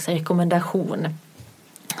någon slags rekommendation.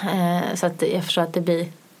 Så att jag förstår att det blir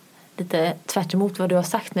lite tvärt emot vad du har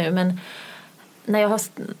sagt nu. Men när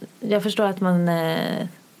jag förstår att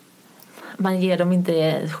man ger dem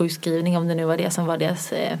inte sjukskrivning, om det nu var det som var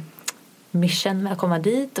deras mission med att komma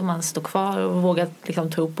dit, och man står kvar och vågar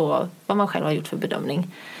liksom tro på vad man själv har gjort för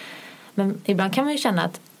bedömning. Men ibland kan man ju känna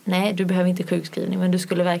att nej, du behöver inte sjukskrivning, men du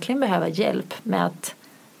skulle verkligen behöva hjälp med att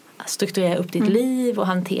strukturera upp ditt liv och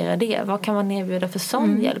hantera det. Vad kan man erbjuda för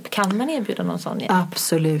sån hjälp? Kan man erbjuda någon sån hjälp?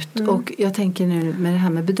 Absolut. Och jag tänker nu med det här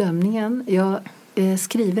med bedömningen. Jag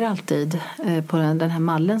skriver alltid på den här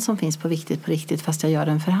mallen som finns på Viktigt på riktigt, fast jag gör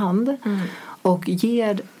den för hand. Och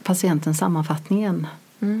ger patienten sammanfattningen.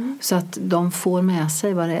 Så att de får med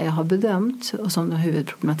sig vad det är jag har bedömt och som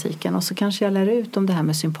huvudproblematiken. Och så kanske jag lär ut om det här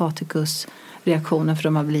med sympaticus reaktionen, för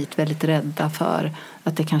de har blivit väldigt rädda för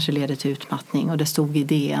att det kanske leder till utmattning. Och det stod i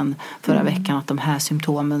DN förra veckan att de här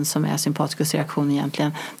symptomen som är sympaticusreaktion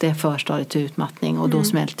egentligen, det är förstadiet till utmattning, och då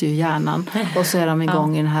smälter ju hjärnan och så är de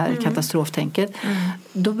igång i det här katastroftänket.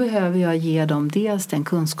 Då behöver jag ge dem dels den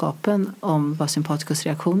kunskapen om vad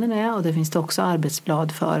sympaticusreaktionen är, och det finns det också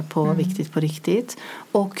arbetsblad för på Viktigt på riktigt,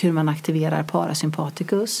 och hur man aktiverar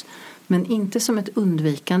parasympaticus. Men inte som ett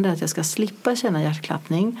undvikande att jag ska slippa känna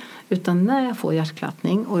hjärtklappning, utan när jag får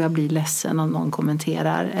hjärtklappning och jag blir ledsen om någon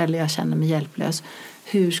kommenterar eller jag känner mig hjälplös,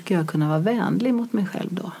 hur ska jag kunna vara vänlig mot mig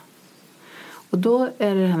själv då? Och då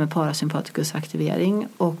är det här med parasympatikusaktivering,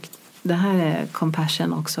 och det här är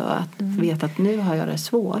compassion också, att veta att nu har jag det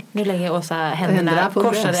svårt. Nu lägger Åsa händerna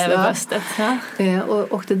korsade över bröstet. Ja.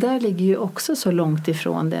 Och det där ligger ju också så långt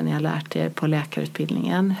ifrån det ni har lärt er på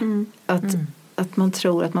läkarutbildningen. Att man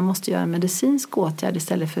tror att man måste göra en medicinsk åtgärd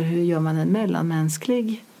istället för hur gör man en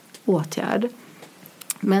mellanmänsklig åtgärd.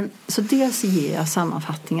 Men så dels ger jag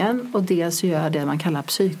sammanfattningen, och dels gör jag det man kallar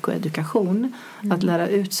psykoedukation. Att lära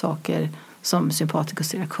ut saker som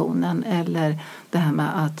sympatikusreaktionen, eller det här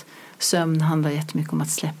med att sömn handlar jättemycket om att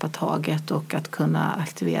släppa taget och att kunna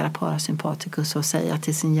aktivera parasympatikus och säga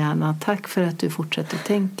till sin hjärna: tack för att du fortsätter att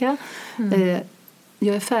tänka.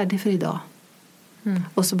 Jag är färdig för idag.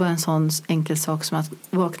 Och så bara en sån enkel sak som att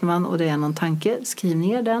vaknar man och det är någon tanke, skriv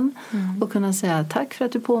ner den och kunna säga: tack för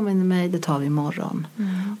att du påminner mig, det tar vi imorgon.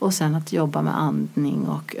 Och sen att jobba med andning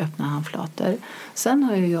och öppna handflator. Sen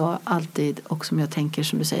har ju jag alltid, och som jag tänker,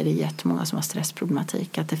 som du säger, det är jättemånga som har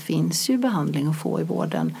stressproblematik, att det finns ju behandling att få i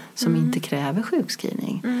vården som inte kräver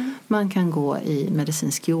sjukskrivning. Man kan gå i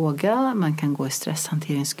medicinsk yoga, man kan gå i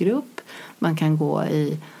stresshanteringsgrupp, man kan gå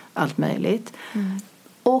i allt möjligt.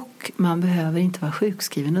 Och man behöver inte vara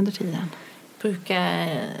sjukskriven under tiden.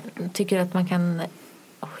 Tycker att man kan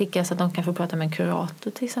skicka så att de kan få prata med en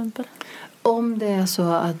kurator till exempel? Om det är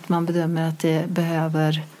så att man bedömer att det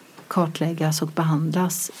behöver kartläggas och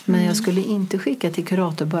behandlas. Men jag skulle inte skicka till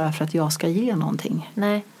kurator bara för att jag ska ge någonting.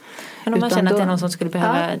 Nej. Men om man känner att det är någon som skulle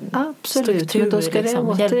behöva absolut, men då ska det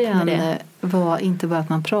återigen vara inte bara att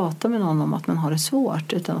man pratar med någon om att man har det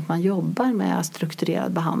svårt, utan att man jobbar med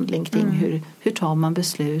strukturerad behandling kring hur tar man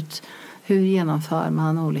beslut, hur genomför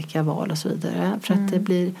man olika val och så vidare. För att det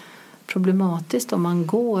blir problematiskt om man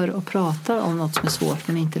går och pratar om något som är svårt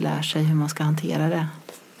men inte lär sig hur man ska hantera det.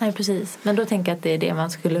 Nej, precis. Men då tänker jag att det är det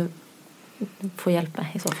man skulle få hjälp med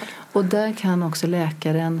i så fall. Och där kan också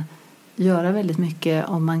läkaren göra väldigt mycket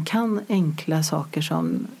om man kan enkla saker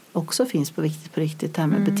som också finns på Viktigt på riktigt. Det här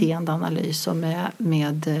med beteendeanalys och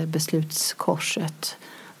med beslutskorset.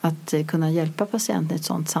 Att kunna hjälpa patienten i ett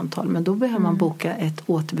sådant samtal. Men då behöver man boka ett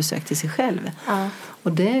återbesök till sig själv. Ja.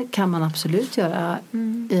 Och det kan man absolut göra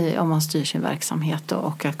om man styr sin verksamhet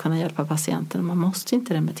och att kunna hjälpa patienten. Man måste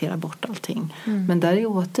inte remittera bort allting. Men där är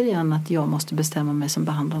återigen att jag måste bestämma mig som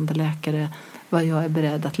behandlande läkare vad jag är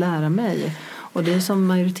beredd att lära mig. Och det är som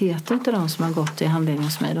majoriteten av de som har gått i handledning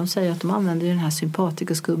hos mig. De säger att de använder den här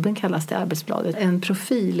sympatikusgubben, kallas det i arbetsbladet. En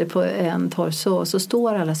profil på en torso, så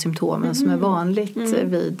står alla symptomen som är vanligt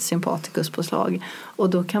vid sympatikuspåslag. Och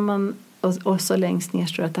då kan man, och så längst ner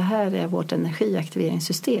står att det här är vårt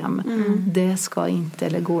energiaktiveringssystem. Det ska inte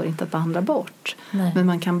eller går inte att behandla bort. Nej. Men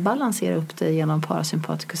man kan balansera upp det genom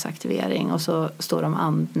parasympatikusaktivering. Och så står det om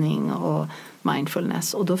andning och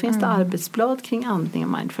mindfulness. Och då finns det arbetsblad kring andning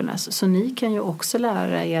och mindfulness. Så ni kan ju också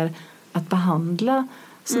lära er att behandla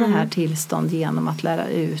sådana här tillstånd genom att lära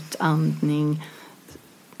ut andning,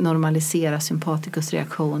 normalisera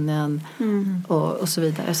sympatikusreaktionen och så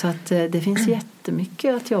vidare. Så att det finns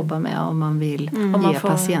jättemycket att jobba med om man vill ge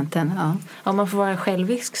patienten. Ja. Om man får vara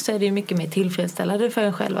självisk så är det ju mycket mer tillfredsställande för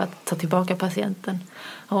en själv att ta tillbaka patienten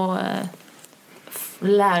och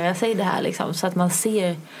lära sig det här liksom, så att man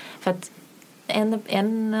ser, för att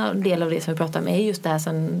en del av det som vi pratar om är just det här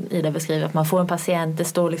som Ida beskriver, att man får en patient, det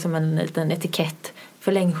står liksom en liten etikett,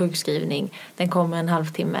 förlängd sjukskrivning, den kommer en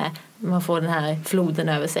halvtimme, man får den här floden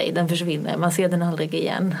över sig, den försvinner, man ser den aldrig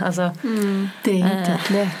igen. Alltså, det är inte ett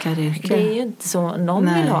läkaryrke. Det är ju inte så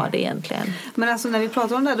någon vill ha det egentligen. Men alltså när vi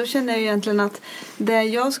pratar om det här, då känner jag ju egentligen att det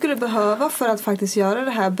jag skulle behöva för att faktiskt göra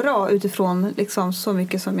det här bra utifrån liksom så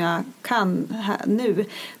mycket som jag kan här nu,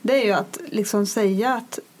 det är ju att liksom säga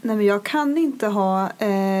att nej, men jag kan inte ha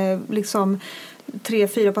liksom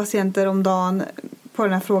 3-4 patienter om dagen på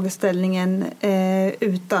den här frågeställningen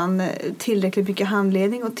utan tillräckligt mycket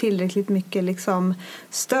handledning och tillräckligt mycket liksom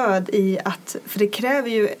stöd i att, för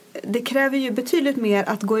det kräver ju betydligt mer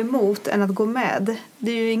att gå emot än att gå med.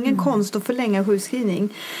 Det är ju ingen konst att förlänga sjukskrivning.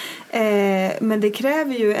 Men det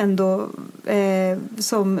kräver ju ändå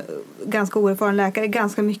som ganska oerfaren läkare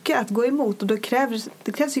ganska mycket att gå emot, och det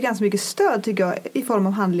krävs ju ganska mycket stöd tycker jag i form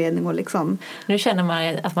av handledning och liksom. Nu känner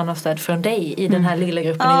man att man har stöd från dig i den här lilla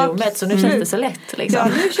gruppen i rummet, så nu känns det så lätt liksom.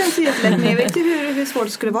 Ja, nu känns det jättelätt, men jag vet ju hur svårt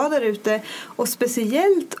det skulle vara där ute, och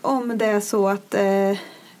speciellt om det är så att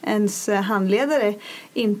ens handledare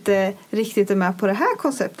inte riktigt är med på det här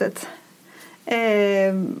konceptet.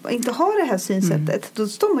 Inte har det här synsättet, då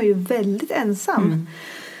står man ju väldigt ensam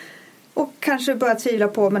och kanske börjar tvivla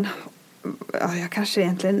på, men ja, jag kanske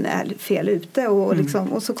egentligen är fel ute och, liksom,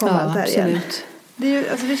 och så kommer allt här igen. Det, är ju,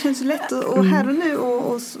 alltså det känns lätt och här och nu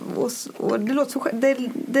och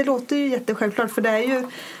det låter ju jättesjälvklart, för det är ju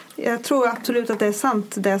Jag tror absolut att det är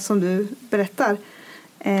sant det som du berättar.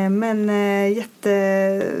 Men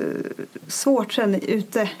jättesvårt sen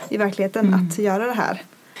ute i verkligheten att göra det här.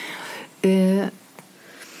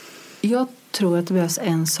 Jag tror att det behövs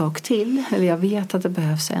en sak till. Eller jag vet att det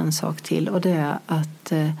behövs en sak till. Och det är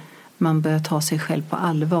att man börjar ta sig själv på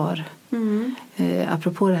allvar.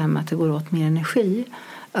 Apropå det här med att det går åt mer energi.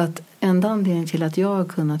 Att enda anledningen till att jag har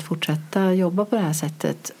kunnat fortsätta jobba på det här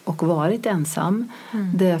sättet och varit ensam.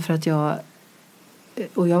 Det är för att jag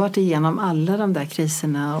har varit igenom alla de där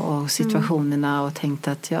kriserna och situationerna och tänkt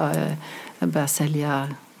att jag börjar sälja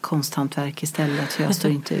konsthantverk istället, för jag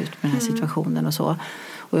står inte ut med den här situationen och så.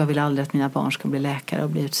 Och jag vill aldrig att mina barn ska bli läkare och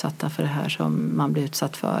bli utsatta för det här som man blir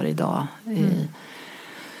utsatt för idag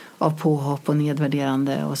av påhopp och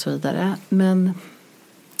nedvärderande och så vidare. Men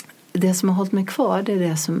det som har hållit mig kvar, det är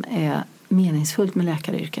det som är meningsfullt med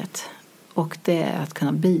läkaryrket. Och det är att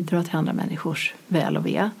kunna bidra till andra människors väl och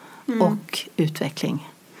ve och utveckling.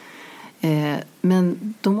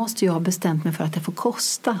 Men då måste jag ha bestämt mig för att det får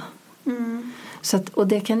kosta. Så att, och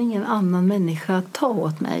det kan ingen annan människa ta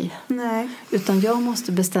åt mig. Nej. Utan jag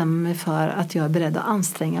måste bestämma mig för att jag är beredd att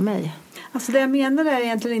anstränga mig. Alltså det jag menar är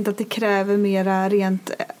egentligen inte att det kräver mera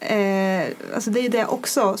rent... alltså det är ju det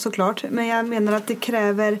också såklart. Men jag menar att det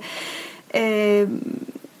kräver...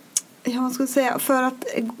 jag ska säga,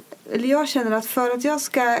 jag känner att för att jag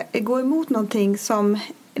ska gå emot någonting som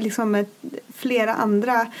liksom flera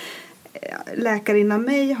andra läkare innan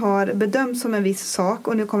mig har bedömt som en viss sak,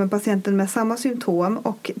 och nu kommer patienten med samma symptom,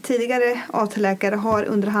 och tidigare AT-läkare har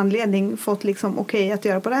under handledning fått liksom okej att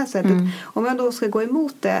göra på det här sättet. Om jag då ska gå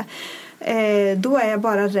emot det, då är jag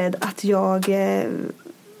bara rädd att jag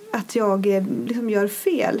liksom gör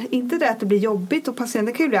fel. Inte det att det blir jobbigt, och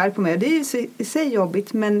patienten kan ju bli arg på mig. Det är ju i sig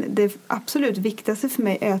jobbigt, men det absolut viktigaste för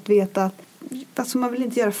mig är att veta att alltså man vill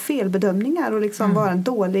inte göra felbedömningar och liksom vara en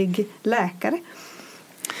dålig läkare.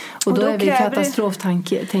 Och då är vi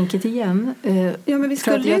katastroftänket igen. Ja, men vi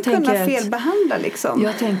skulle ju kunna felbehandla liksom.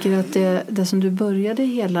 Jag tänker att det som du började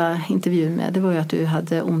hela intervjun med, det var ju att du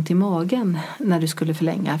hade ont i magen när du skulle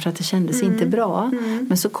förlänga, för att det kändes inte bra.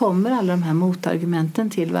 Men så kommer alla de här motargumenten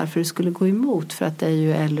till varför du skulle gå emot, för att det är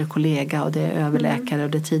ju äldre kollega och det är överläkare och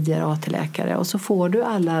det är tidigare AT-läkare. Och så får du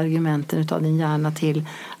alla argumenten av din hjärna till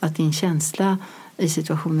att din känsla i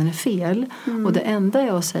situationen är fel. Och det enda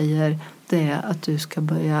jag säger, det är att du ska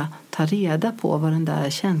börja ta reda på var den där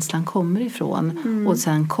känslan kommer ifrån. Och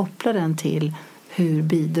sen koppla den till hur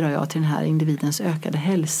bidrar jag till den här individens ökade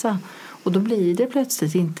hälsa. Och då blir det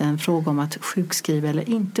plötsligt inte en fråga om att sjukskriva eller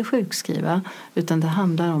inte sjukskriva. Utan det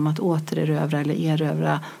handlar om att återerövra eller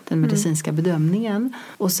erövra den medicinska bedömningen.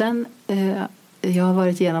 Och sen... jag har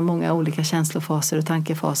varit igenom många olika känslofaser och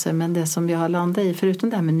tankefaser, men det som jag har landat i, förutom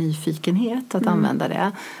det här med nyfikenhet, att använda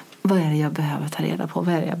det, vad är det jag behöver ta reda på,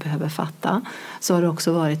 vad är det jag behöver fatta, så har det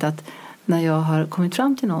också varit att när jag har kommit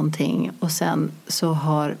fram till någonting och sen så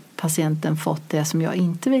har patienten fått det som jag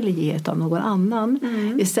inte ville ge av någon annan,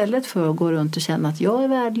 istället för att gå runt och känna att jag är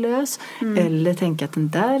värdelös eller tänka att den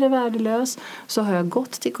där är värdelös, så har jag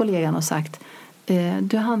gått till kollegan och sagt: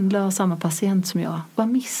 du handlar av samma patient som jag. Vad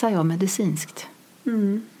missar jag medicinskt?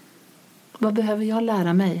 Vad behöver jag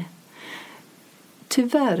lära mig?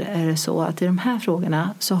 Tyvärr är det så att i de här frågorna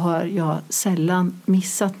så har jag sällan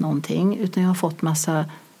missat någonting, utan jag har fått massa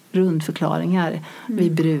rundförklaringar. Vi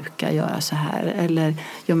brukar göra så här. Eller,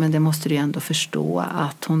 ja men det måste du ändå förstå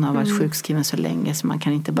att hon har varit sjukskriven så länge så man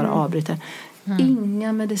kan inte bara avbryta.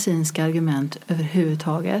 Inga medicinska argument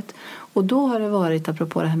överhuvudtaget. Och då har det varit,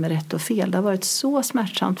 apropå det här med rätt och fel, det har varit så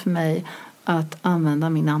smärtsamt för mig att använda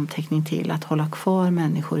min anteckning till att hålla kvar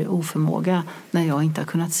människor i oförmåga när jag inte har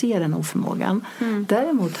kunnat se den oförmågan.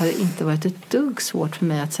 Däremot har det inte varit ett dugg svårt för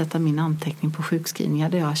mig att sätta min anteckning på sjukskrivningar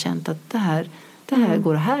där jag har känt att det här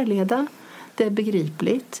går att härleda. Det är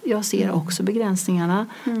begripligt. Jag ser också begränsningarna.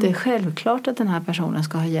 Det är självklart att den här personen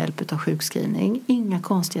ska ha hjälp av sjukskrivning. Inga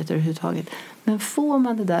konstigheter överhuvudtaget. Men får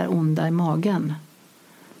man det där onda i magen,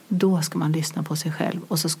 då ska man lyssna på sig själv.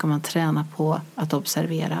 Och så ska man träna på att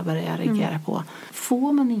observera vad det är jag reagerar på.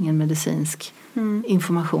 Får man ingen medicinsk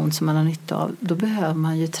information som man har nytta av, då behöver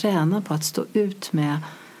man ju träna på att stå ut med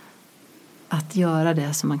att göra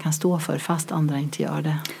det som man kan stå för fast andra inte gör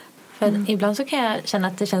det. För ibland så kan jag känna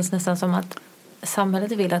att det känns nästan som att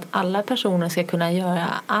samhället vill att alla personer ska kunna göra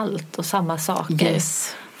allt och samma saker.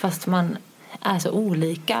 Yes. Fast man är så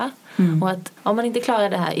olika. Och att om man inte klarar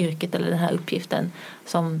det här yrket eller den här uppgiften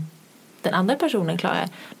som den andra personen klarar,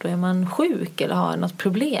 då är man sjuk eller har något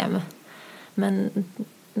problem. Men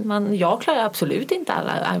jag klarar absolut inte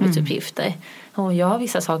alla arbetsuppgifter. Och jag har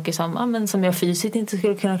vissa saker som jag fysiskt inte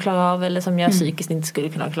skulle kunna klara av eller som jag psykiskt inte skulle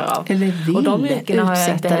kunna klara av. Eller vill och de yrkena har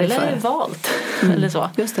jag inte heller för. valt. Eller så.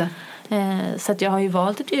 Just det. Så att jag har ju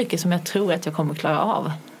valt ett yrke som jag tror att jag kommer klara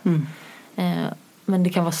av. Men det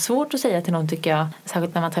kan vara svårt att säga till någon, tycker jag,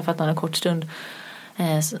 särskilt när man träffat någon en kort stund.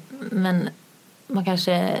 Men man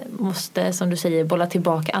kanske måste, som du säger, bolla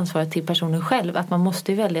tillbaka ansvaret till personen själv. Att man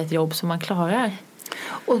måste välja ett jobb som man klarar.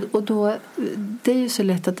 Och då, det är ju så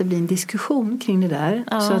lätt att det blir en diskussion kring det där.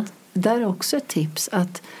 Ja. Så att där är också ett tips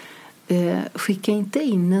att skicka inte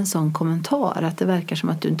in en sån kommentar att det verkar som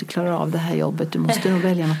att du inte klarar av det här jobbet, du måste nog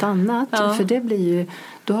välja något annat. Ja. För det blir ju,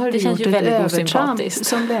 då har du gjort ett övertramp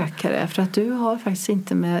som läkare, för att du har faktiskt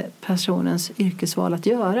inte med personens yrkesval att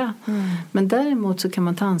göra. Men däremot så kan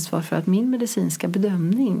man ta ansvar för att min medicinska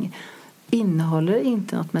bedömning innehåller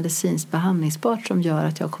inte något medicinskt behandlingsbart som gör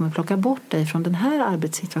att jag kommer plocka bort dig från den här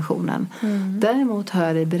arbetssituationen. Däremot hör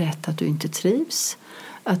jag dig berätta att du inte trivs,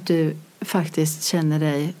 att du faktiskt känner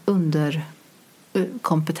dig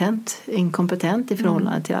inkompetent i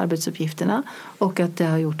förhållande till arbetsuppgifterna, och att det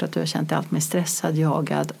har gjort att du har känt dig allt mer stressad,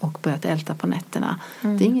 jagad och börjat älta på nätterna.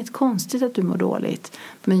 Det är inget konstigt att du mår dåligt,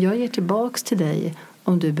 men jag ger tillbaks till dig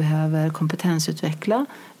om du behöver kompetensutveckla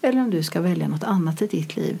eller om du ska välja något annat i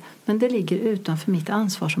ditt liv. Men det ligger utanför mitt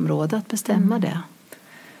ansvarsområde att bestämma det.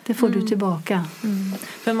 Det får du tillbaka.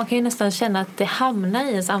 För man kan ju nästan känna att det hamnar i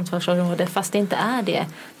ens ansvarsområde fast det inte är det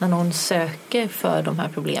när någon söker för de här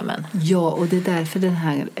problemen. Ja, och det är därför den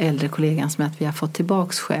här äldre kollegan som att vi har fått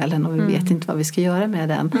tillbaks själen och vi vet inte vad vi ska göra med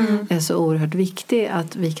den är så oerhört viktig,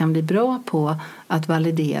 att vi kan bli bra på att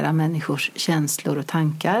validera människors känslor och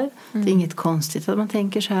tankar. Det är inget konstigt att man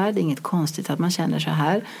tänker så här, det är inget konstigt att man känner så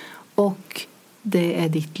här, och det är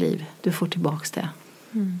ditt liv. Du får tillbaks det.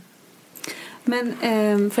 Men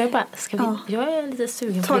får jag bara, jag är lite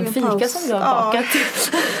sugen på en fika som du har bakat.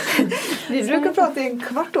 Vi brukar prata i en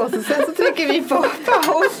kvart och sen så trycker vi på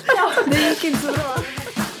paus. Det gick inte så bra.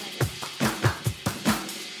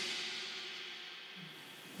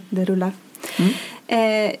 Det rullar.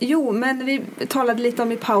 Men vi talade lite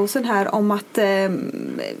om i pausen här om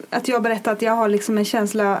att jag berättade att jag har liksom en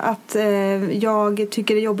känsla att jag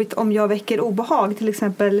tycker det är jobbigt om jag väcker obehag, till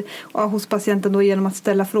exempel hos patienten då, genom att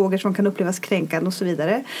ställa frågor som kan upplevas kränkande och så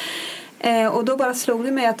vidare. Och då bara slog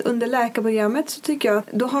det mig att under läkarprogrammet så tycker jag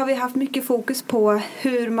att då har vi haft mycket fokus på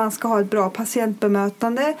hur man ska ha ett bra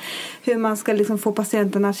patientbemötande, hur man ska liksom få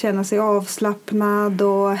patienten att känna sig avslappnad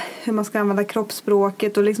och hur man ska använda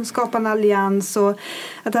kroppsspråket och liksom skapa en allians, och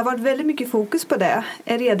att det har varit väldigt mycket fokus på det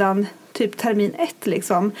redan typ termin 1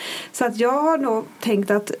 liksom. Så att jag har nog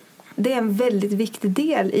tänkt att det är en väldigt viktig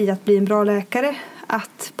del i att bli en bra läkare,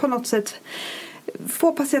 att på något sätt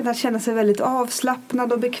få patienten att känna sig väldigt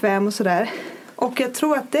avslappnad och bekväm och sådär. Och jag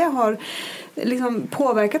tror att det har liksom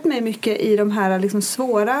påverkat mig mycket i de här liksom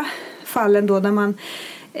svåra fallen då, där man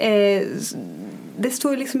det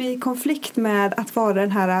står liksom i konflikt med att vara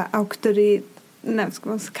den här ska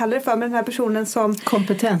man kalla det för, men den här personen som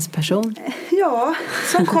kompetensperson. Ja,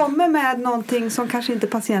 som kommer med någonting som kanske inte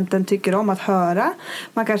patienten tycker om att höra.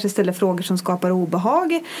 Man kanske ställer frågor som skapar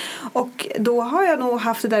obehag. Och då har jag nog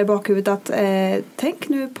haft det där i bakhuvudet att tänk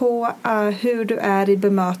nu på hur du är i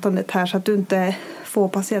bemötandet här, så att du inte får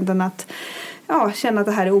patienten att känna att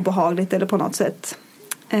det här är obehagligt eller på något sätt.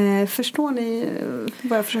 Förstår ni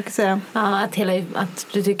vad jag försöker säga? Ja, att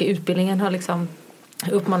du tycker utbildningen har liksom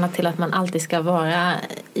uppmanat till att man alltid ska vara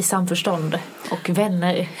i samförstånd och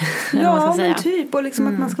vänner. Ja, men typ. Och liksom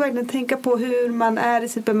att man ska verkligen tänka på hur man är i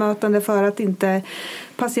sitt bemötande för att inte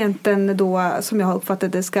patienten då, som jag har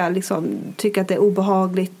uppfattat det, ska liksom tycka att det är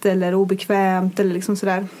obehagligt eller obekvämt eller liksom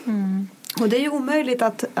sådär. Och det är ju omöjligt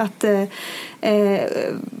att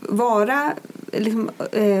vara liksom,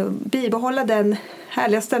 bibehålla den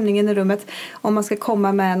härliga stämningen i rummet om man ska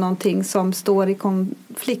komma med någonting som står i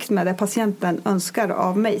konflikt med det patienten önskar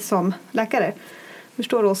av mig som läkare.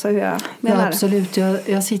 Förstår du, Åsa, hur jag menar? Ja, absolut.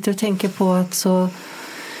 Jag sitter och tänker på att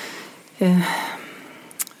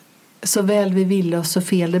så väl vi ville och så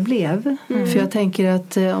fel det blev. För jag tänker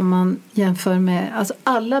att om man jämför med, alltså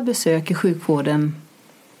alla besök i sjukvården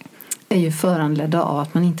är ju föranledda av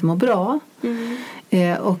att man inte mår bra.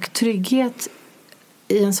 Och trygghet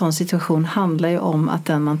i en sån situation handlar ju om att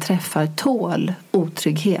den man träffar tål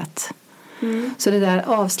otrygghet. Så det där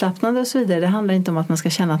avslappnande och så vidare, det handlar inte om att man ska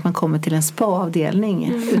känna att man kommer till en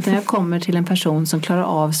spa-avdelning, utan jag kommer till en person som klarar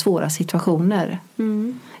av svåra situationer.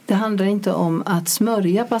 Det handlar inte om att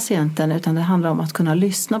smörja patienten, utan det handlar om att kunna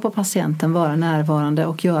lyssna på patienten, vara närvarande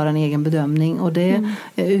och göra en egen bedömning. Och det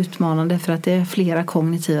är utmanande för att det är flera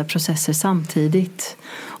kognitiva processer samtidigt.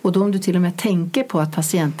 Och då om du till och med tänker på att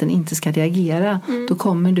patienten inte ska reagera, då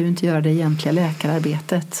kommer du inte göra det egentliga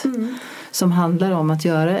läkararbetet. Som handlar om att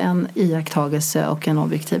göra en iakttagelse och en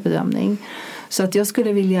objektiv bedömning. Så att jag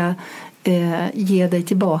skulle vilja ge dig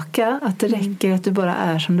tillbaka att det räcker att du bara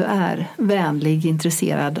är som du är, vänlig,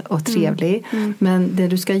 intresserad och trevlig. Men det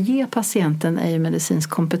du ska ge patienten är ju medicinsk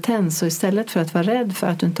kompetens, och istället för att vara rädd för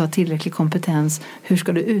att du inte har tillräcklig kompetens, hur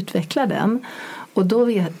ska du utveckla den? Och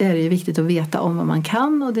då är det ju viktigt att veta om vad man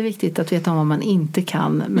kan, och det är viktigt att veta om vad man inte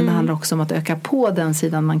kan. Men det handlar också om att öka på den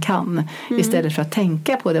sidan man kan istället för att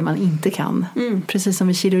tänka på det man inte kan. Precis som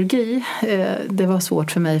vid kirurgi, det var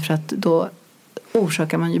svårt för mig för att då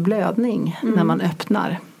orsakar man ju blödning när man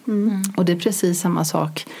öppnar. Och det är precis samma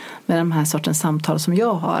sak med de här sortens samtal som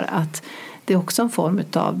jag har, att det är också en form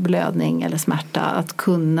av blödning eller smärta, att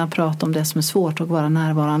kunna prata om det som är svårt och vara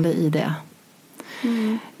närvarande i det.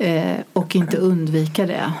 Och inte undvika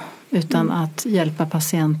det, utan att hjälpa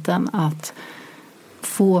patienten att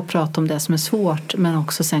få prata om det som är svårt, men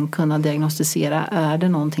också sen kunna diagnostisera, är det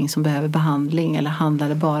någonting som behöver behandling eller handlar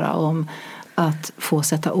det bara om att få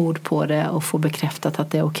sätta ord på det och få bekräftat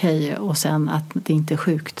att det är okej, och sen att det inte är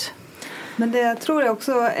sjukt. Men det jag tror jag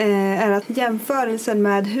också är att jämförelsen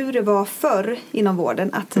med hur det var förr inom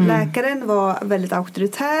vården, att läkaren var väldigt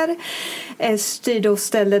auktoritär, styrde och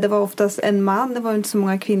ställde, det var oftast en man, det var inte så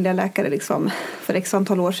många kvinnliga läkare liksom för x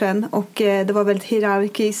antal år sedan, och det var väldigt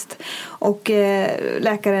hierarkiskt, och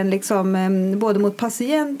läkaren liksom både mot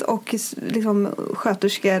patient och liksom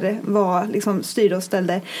sköterskor var liksom styrde och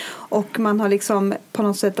ställde, och man har liksom på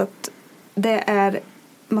något sätt att det är,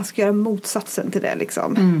 man ska göra motsatsen till det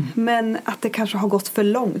liksom. Men att det kanske har gått för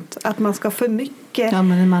långt, att man ska för mycket. Ja,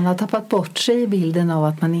 men man har tappat bort sig i bilden av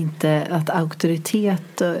att man inte, att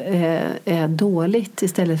auktoritet är dåligt,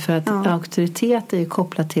 istället för att auktoritet är ju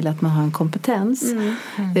kopplat till att man har en kompetens.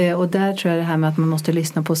 Och där tror jag det här med att man måste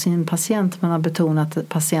lyssna på sin patient, man har betonat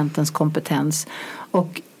patientens kompetens,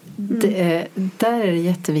 och där är det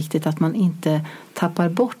jätteviktigt att man inte tappar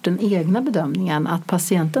bort den egna bedömningen, att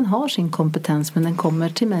patienten har sin kompetens, men den kommer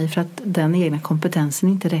till mig för att den egna kompetensen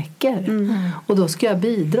inte räcker. Och då ska jag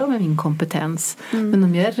bidra med min kompetens. Men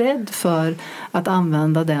om jag är rädd för att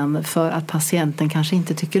använda den för att patienten kanske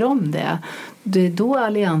inte tycker om det, det är då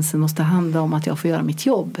alliansen måste handla om att jag får göra mitt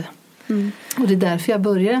jobb. Och det är därför jag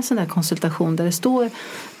börjar en sån där konsultation där det står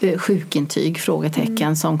sjukintyg,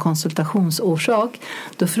 frågetecken, som konsultationsorsak.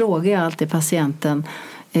 Då frågar jag alltid patienten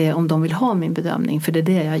om de vill ha min bedömning, för det är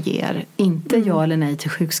det jag ger. Inte ja eller nej till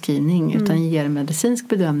sjukskrivning, utan ger en medicinsk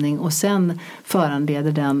bedömning, och sen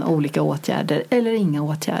föranleder den olika åtgärder eller inga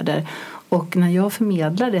åtgärder. Och när jag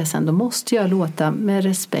förmedlar det sen, då måste jag låta med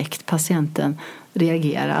respekt patienten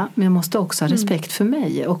reagera, men jag måste också ha respekt för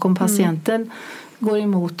mig. Och om patienten går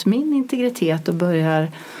emot min integritet och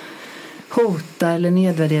börjar hota eller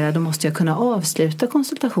nedvärdera, då måste jag kunna avsluta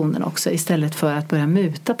konsultationen också, istället för att börja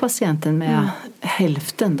muta patienten med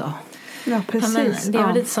hälften då. Ja, precis. Ja, men det är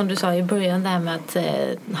väl lite som du sa i början, det här med att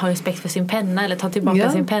ha respekt för sin penna, eller ta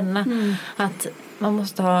tillbaka sin penna. Att man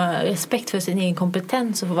måste ha respekt för sin egen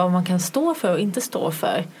kompetens och för vad man kan stå för och inte stå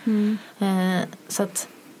för. Så att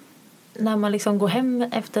när man liksom går hem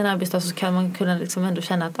efter en arbetsdag, så kan man kunna liksom ändå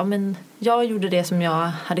känna att men jag gjorde det som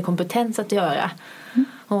jag hade kompetens att göra.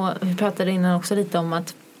 Och vi pratade innan också lite om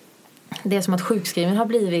att det är som att sjukskrivningen har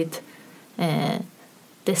blivit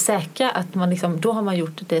det säkra, att man liksom, då har man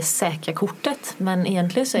gjort det säkra kortet, men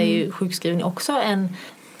egentligen så är ju sjukskrivning också en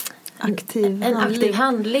aktiv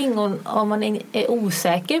handling, och om man är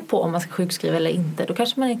osäker på om man ska sjukskriva eller inte, då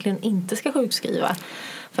kanske man egentligen inte ska sjukskriva,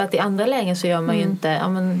 för att i andra lägen så gör man ju inte,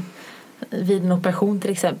 vid en operation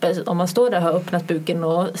till exempel, om man står där och har öppnat buken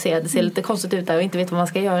och det ser lite konstigt ut där och inte vet vad man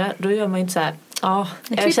ska göra, då gör man ju inte så här,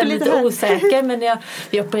 jag känner lite osäker, men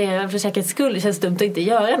jag opererar för säkerhets skull, det känns dumt att inte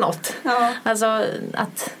göra något. Alltså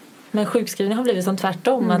men sjukskrivning har blivit som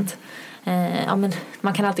tvärtom, att men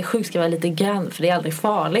man kan alltid sjukskriva lite grann, för det är aldrig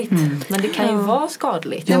farligt, men det kan ju vara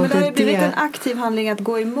skadligt. Ja, men det har ju blivit en aktiv handling att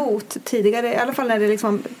gå emot tidigare, i alla fall när det är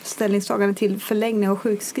liksom ställningstagande till förlängning och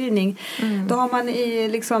sjukskrivning. Då har man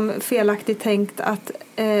liksom felaktigt tänkt att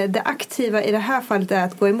det aktiva i det här fallet är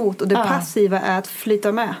att gå emot, och det passiva är att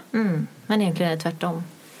flyta med. Men egentligen är det tvärtom.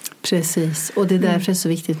 Precis, och det är därför det är så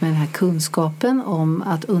viktigt med den här kunskapen om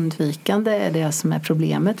att undvikande är det som är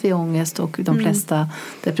problemet vid ångest och de flesta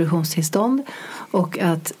depressionstillstånd, och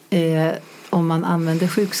att om man använder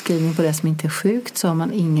sjukskrivning på det som inte är sjukt, så har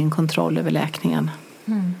man ingen kontroll över läkningen.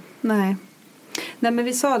 Nej. Nej, men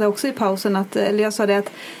vi sa det också i pausen, eller jag sa det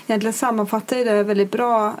att egentligen sammanfattar det väldigt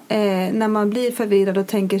bra när man blir förvirrad och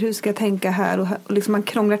tänker hur ska jag tänka här och liksom man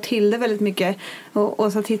krånglar till det väldigt mycket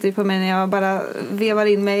och så tittar vi på mig när jag bara vevar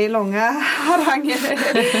in mig i långa haranger.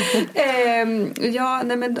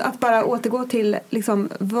 Men att bara återgå till liksom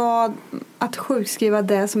att sjukskriva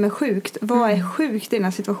det som är sjukt. Vad är sjukt i den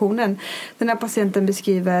här situationen? Den här patienten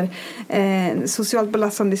beskriver en socialt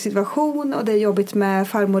belastande situation och det är jobbigt med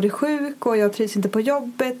farmor är sjuk och jag trivs inte på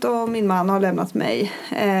jobbet och min man har lämnat mig.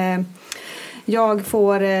 Jag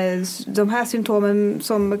får de här symptomen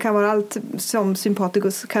som kan vara allt som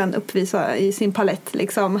sympatikus kan uppvisa i sin palett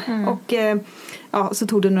liksom. Och så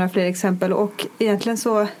tog du några fler exempel och egentligen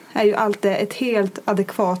så är ju allt det ett helt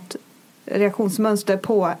adekvat reaktionsmönster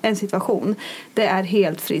på en situation. Det är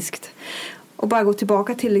helt friskt. Och bara gå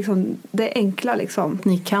tillbaka till liksom det enkla liksom.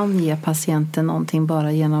 Ni kan ge patienten någonting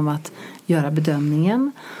bara genom att göra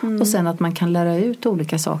bedömningen och sen att man kan lära ut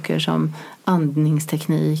olika saker som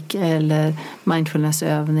andningsteknik eller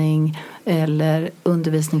mindfulnessövning eller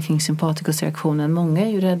undervisning kring sympatikusreaktionen. Många är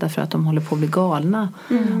ju rädda för att de håller på att bli galna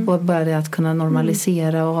och bara det att kunna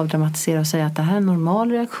normalisera och avdramatisera och säga att det här är en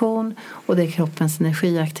normal reaktion och det är kroppens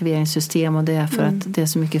energiaktiveringssystem och det är för att det är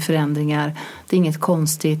så mycket förändringar. Det är inget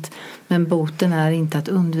konstigt, men boten är inte att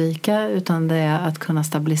undvika utan det är att kunna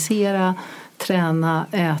stabilisera, träna,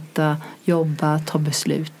 äta, jobba, ta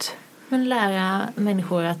beslut. Men lära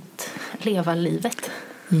människor att leva livet.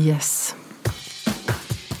 Yes.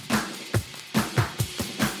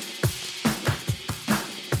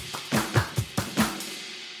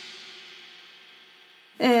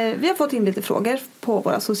 Vi har fått in lite frågor på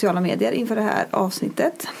våra sociala medier inför det här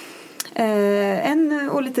avsnittet.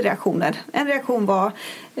 Och lite reaktioner. En reaktion var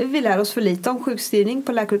vi lär oss för lite om sjukskrivning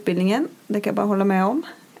på läkarutbildningen. Det kan jag bara hålla med om.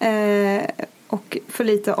 Och för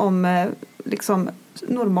lite om liksom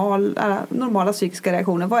normala psykiska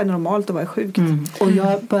reaktioner. Vad är normalt och vad är sjukt? Och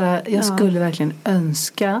jag skulle verkligen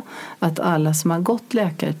önska att alla som har gått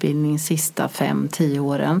läkarutbildning sista 5-10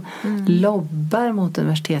 åren lobbar mot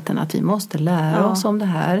universiteten att vi måste lära oss om det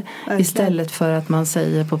här. Verkligen. Istället för att man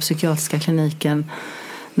säger på psykiatriska kliniken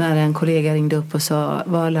när en kollega ringde upp och sa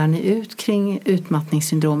vad lär ni ut kring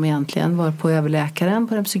utmattningssyndrom egentligen? Varpå överläkaren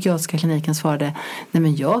på den psykiatriska kliniken svarade nej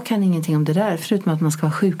men jag kan ingenting om det där förutom att man ska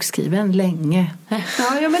vara sjukskriven länge. Ja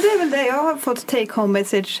men det är väl det. Jag har fått take home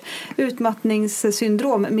message.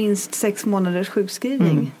 Utmattningssyndrom, minst 6 månaders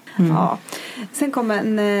sjukskrivning. Ja. Sen kommer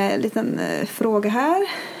en liten fråga här.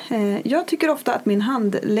 Jag tycker ofta att min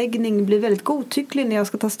handläggning blir väldigt godtycklig när jag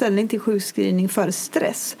ska ta ställning till sjukskrivning för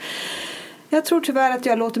stress. Jag tror tyvärr att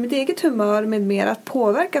jag låter mitt eget humör med mer att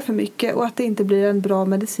påverka för mycket och att det inte blir en bra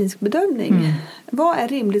medicinsk bedömning. Vad är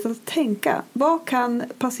rimligt att tänka? Vad kan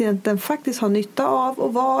patienten faktiskt ha nytta av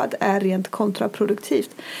och vad är rent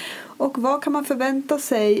kontraproduktivt? Och vad kan man förvänta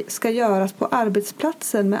sig ska göras på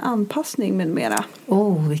arbetsplatsen med anpassning med mera?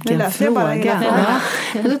 Vilken fråga.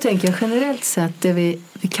 Då tänker jag generellt sett det vi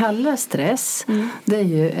kallar stress. Det är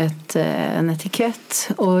ju en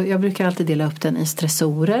etikett. Och jag brukar alltid dela upp den i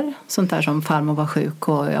stressorer. Sånt där som farmor var sjuk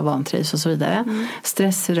och jag vantrivs och så vidare.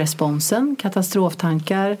 Stressresponsen,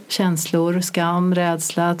 katastroftankar, känslor, skam,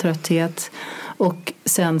 rädsla, trötthet. Och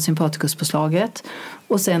sen sympatikuspåslaget.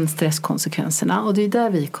 Och sen stresskonsekvenserna. Och det är där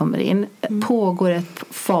vi kommer in. Pågår ett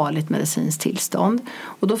farligt medicinskt tillstånd.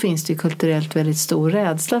 Och då finns det ju kulturellt väldigt stor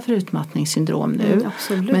rädsla för utmattningssyndrom nu.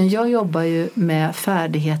 Men jag jobbar ju med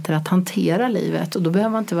färdigheter att hantera livet. Och då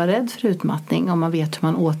behöver man inte vara rädd för utmattning. Om man vet hur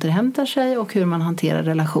man återhämtar sig och hur man hanterar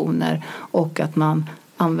relationer. Och att man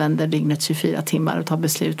använder dygnet 24 timmar och tar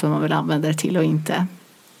beslut vad man vill använda det till och inte.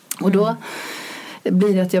 Och då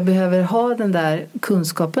blir det att jag behöver ha den där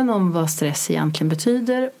kunskapen om vad stress egentligen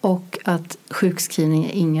betyder och att sjukskrivning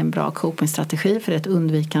är ingen bra copingstrategi för ett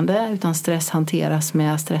undvikande utan stress hanteras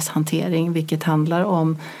med stresshantering vilket handlar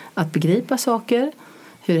om att begripa saker,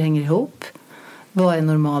 hur det hänger ihop, vad är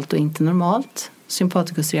normalt och inte normalt,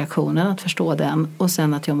 sympatikusreaktionen, att förstå den och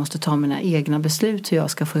sen att jag måste ta mina egna beslut hur jag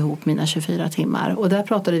ska få ihop mina 24 timmar. Och där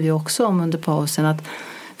pratade vi också om under pausen att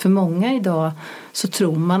för många idag så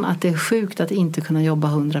tror man att det är sjukt att inte kunna jobba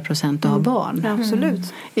 100% och ha barn.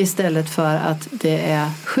 Absolut. Istället för att det är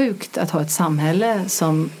sjukt att ha ett samhälle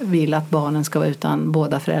som vill att barnen ska vara utan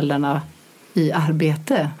båda föräldrarna i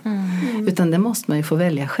arbete. Utan det måste man ju få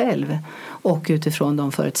välja själv och utifrån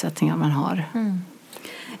de förutsättningar man har.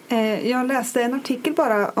 Jag läste en artikel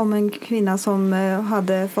bara om en kvinna som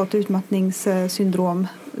hade fått utmattningssyndrom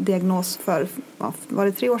diagnos för, var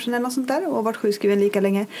det 3 år sedan eller något sånt där, och varit sjukskriven lika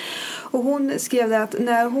länge. Och hon skrev det att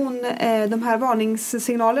när de här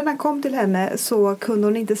varningssignalerna kom till henne så kunde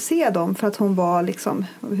hon inte se dem för att hon var liksom,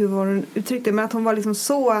 hur var hon uttryckte, men att hon var liksom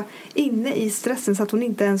så inne i stressen så att hon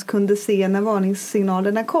inte ens kunde se när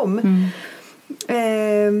varningssignalerna kom.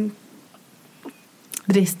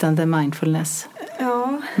 Bristande mindfulness.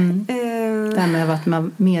 Ja. Det här med att vara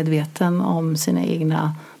medveten om sina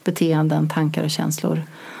egna beteenden, tankar och känslor.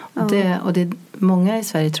 Och det, många i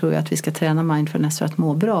Sverige tror ju att vi ska träna mindfulness för att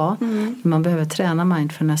må bra. Man behöver träna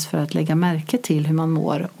mindfulness för att lägga märke till hur man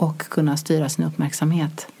mår och kunna styra sin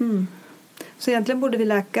uppmärksamhet. Så egentligen borde vi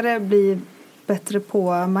läkare bli bättre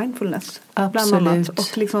på mindfulness. Absolut. Bland annat.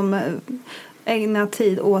 Och liksom ägna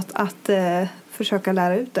tid åt att försöka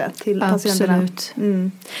lära ut det till patienterna. Absolut.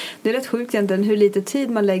 Det är rätt sjukt egentligen hur lite tid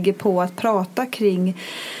man lägger på att prata kring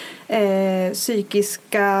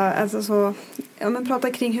psykiska, alltså så, men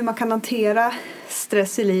prata kring hur man kan hantera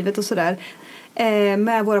stress i livet och sådär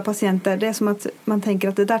med våra patienter. Det är som att man tänker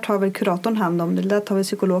att det där tar väl kuratorn hand om, det där tar väl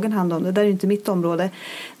psykologen hand om, det där är ju inte mitt område,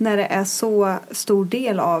 när det är så stor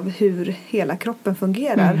del av hur hela kroppen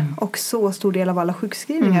fungerar och så stor del av alla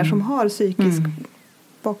sjukskrivningar som har psykisk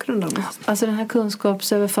bakgrund. Alltså den här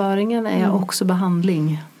kunskapsöverföringen är också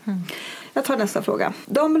behandling. Jag tar nästa fråga.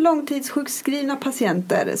 De långtidssjukskrivna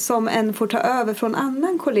patienter som en får ta över från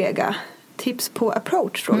annan kollega. Tips på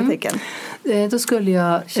approach, frågetecken. Då skulle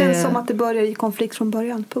jag... Känns som att det börjar i konflikt från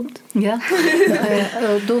början, punkt. Ja.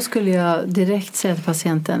 Då skulle jag direkt säga till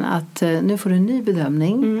patienten att nu får du en ny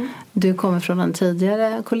bedömning. Du kommer från en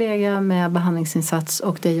tidigare kollega med behandlingsinsats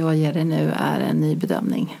och det jag ger dig nu är en ny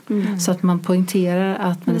bedömning. Så att man poängterar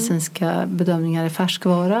att medicinska bedömningar är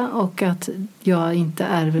färskvara och att jag inte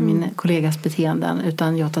ärver min kollegas beteenden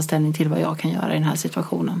utan jag tar ställning till vad jag kan göra i den här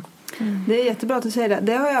situationen. Det är jättebra att du säger det.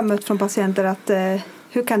 Det har jag mött från patienter att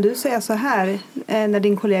hur kan du säga så här när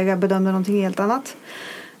din kollega bedömde någonting helt annat?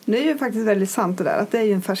 Nu är ju faktiskt väldigt sant det där, att det är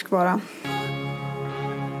ju en färskvara.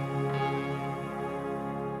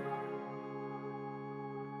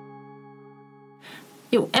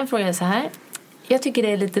 Jo, en fråga är så här. Jag tycker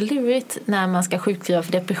det är lite lurigt när man ska sjukskriva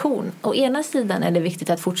för depression. Å ena sidan är det viktigt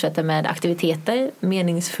att fortsätta med aktiviteter,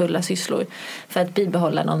 meningsfulla sysslor för att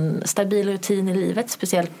bibehålla någon stabil rutin i livet,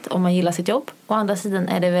 speciellt om man gillar sitt jobb. Å andra sidan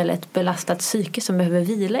är det väl ett belastat psyke som behöver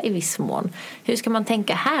vila i viss mån. Hur ska man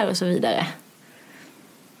tänka här och så vidare?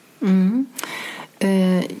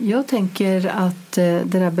 Jag tänker att det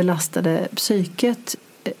där belastade psyket,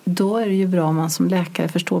 då är det ju bra om man som läkare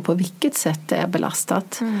förstår på vilket sätt det är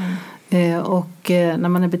belastat. Och när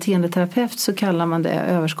man är beteendeterapeut så kallar man det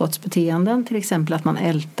överskottsbeteenden, till exempel att man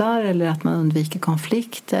ältar eller att man undviker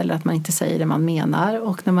konflikt eller att man inte säger det man menar.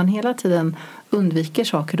 Och när man hela tiden undviker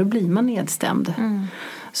saker då blir man nedstämd.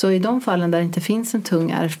 Så i de fallen där det inte finns en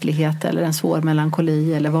tung ärftlighet eller en svår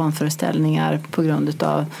melankoli eller vanföreställningar på grund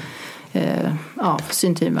av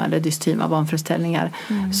syntyma eller dystyma vanföreställningar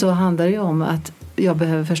så handlar det ju om att jag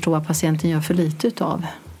behöver förstå vad patienten gör för lite utav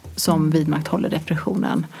som vidmakthåller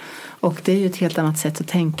depressionen. Och det är ju ett helt annat sätt att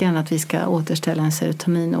tänka än att vi ska återställa en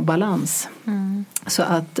serotonin och balans. Så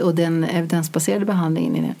att, och den evidensbaserade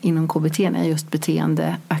behandlingen inom KBT är just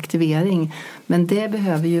beteendeaktivering. Men det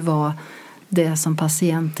behöver ju vara det som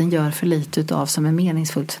patienten gör för lite utav som är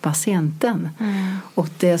meningsfullt för patienten. Och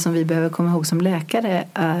det som vi behöver komma ihåg som läkare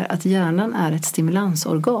är att hjärnan är ett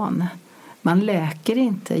stimulansorgan. Man läker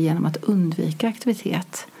inte genom att undvika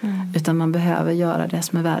aktivitet utan man behöver göra det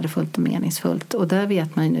som är värdefullt och meningsfullt. Och där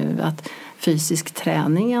vet man ju nu att fysisk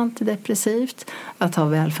träning är antidepressivt, att ha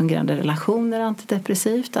välfungerande relationer är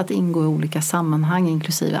antidepressivt, att ingå i olika sammanhang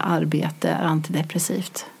inklusive arbete är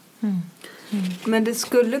antidepressivt. Men det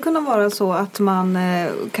skulle kunna vara så att man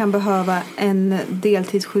kan behöva en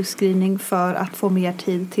deltidssjukskrivning för att få mer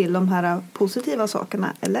tid till de här positiva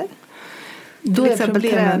sakerna, eller? Till exempel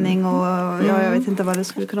träning och jag vet inte vad det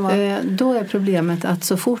skulle kunna vara. Då är problemet att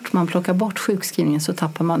så fort man plockar bort sjukskrivningen så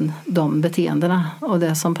tappar man de beteendena. Och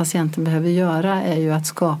det som patienten behöver göra är ju att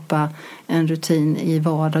skapa en rutin i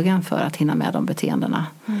vardagen för att hinna med de beteendena.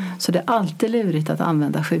 Så det är alltid lurigt att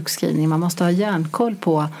använda sjukskrivning. Man måste ha järnkoll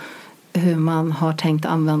på hur man har tänkt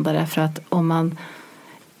använda det. För att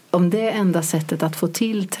om det är enda sättet att få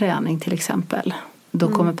till träning till exempel, då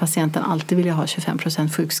kommer patienten alltid vilja ha 25%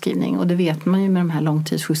 sjukskrivning. Och det vet man ju med de här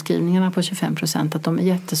långtidssjukskrivningarna på 25% att de är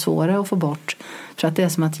jättesvåra att få bort. För att det är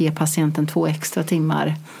som att ge patienten 2 extra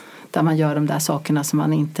timmar där man gör de där sakerna som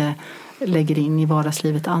man inte lägger in i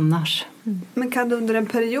vardagslivet annars. Men kan det under en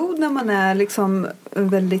period när man är liksom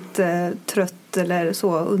väldigt trött eller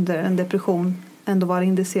så under en depression ändå vara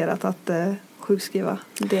indicerat att sjukskriva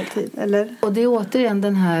deltid, eller? Och det är återigen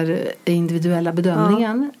den här individuella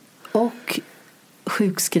bedömningen. Och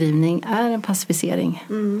sjukskrivning är en passivisering.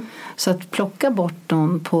 Så att plocka bort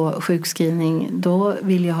någon på sjukskrivning, då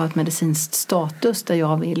vill jag ha ett medicinskt status där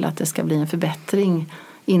jag vill att det ska bli en förbättring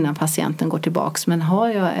innan patienten går tillbaks. Men har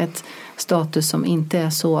jag ett status som inte är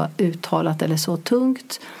så uttalat eller så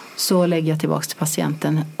tungt, så lägger jag tillbaks till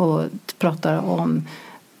patienten och pratar om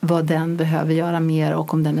vad den behöver göra mer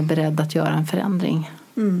och om den är beredd att göra en förändring.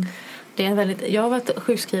 Det är jag har varit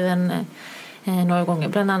sjukskriven några gånger,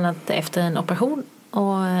 bland annat efter en operation,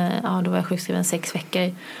 och då var jag sjukskriven 6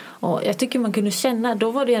 veckor. Och jag tycker man kunde känna,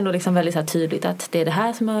 då var det ändå liksom väldigt så här tydligt att det är det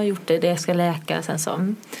här som har gjort det ska läka. Sen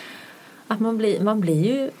så att man blir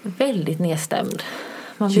ju väldigt nedstämd.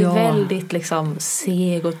 Man blir väldigt liksom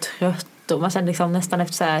seg och trött. Och man känner liksom nästan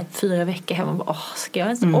efter så här 4 veckor hemma, bara, ska jag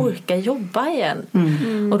ens orka jobba igen?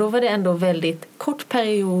 Och då var det ändå väldigt kort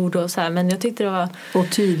period och så här, men jag tyckte det var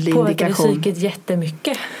och tydlig indikation. Psyket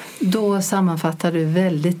jättemycket. Då sammanfattar du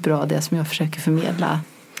väldigt bra det som jag försöker förmedla.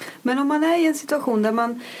 Men om man är i en situation där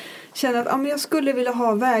man känner att jag skulle vilja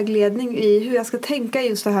ha vägledning i hur jag ska tänka i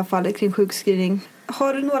just det här fallet kring sjukskrivning.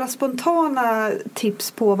 Har du några spontana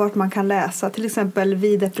tips på vart man kan läsa? Till exempel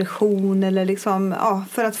vid depression eller liksom,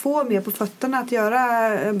 för att få mer på fötterna att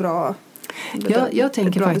göra bra. Jag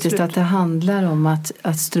tänker faktiskt beslut. Att det handlar om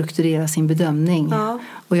att strukturera sin bedömning. Ja.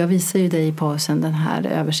 Och jag visar ju dig i pausen den här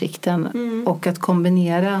översikten. Och att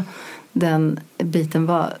kombinera den biten,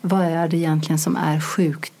 vad är det egentligen som är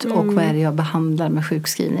sjukt och vad är det jag behandlar med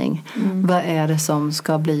sjukskrivning? Vad är det som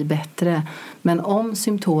ska bli bättre? Men om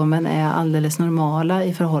symptomen är alldeles normala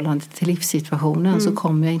i förhållande till livssituationen så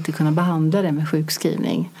kommer jag inte kunna behandla det med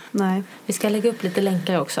sjukskrivning. Nej. Vi ska lägga upp lite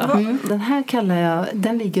länkar också. Den här kallar jag,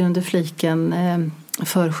 den ligger under fliken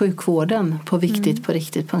för sjukvården på viktigt på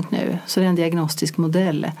riktigt.nu. Så det är en diagnostisk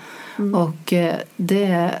modell. Och det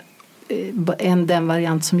är den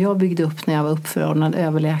variant som jag byggde upp när jag var uppförordnad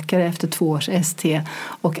överläkare efter 2 års ST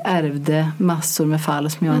och ärvde massor med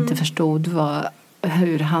fall som jag inte förstod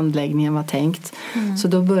hur handläggningen var tänkt. Så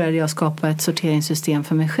då började jag skapa ett sorteringssystem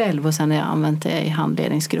för mig själv och sen har jag använt det i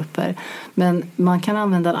handledningsgrupper. Men man kan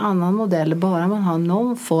använda en annan modell bara man har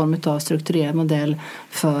någon form av strukturerad modell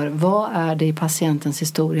för vad är det i patientens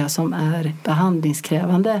historia som är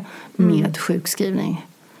behandlingskrävande med sjukskrivning.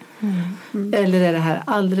 Eller är det här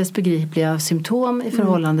alldeles begripliga symptom i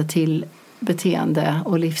förhållande till beteende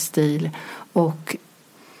och livsstil, och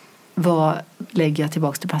vad lägger jag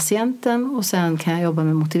tillbaka till patienten, och sen kan jag jobba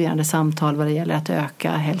med motiverande samtal vad det gäller att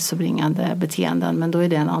öka hälsobringande beteenden, men då är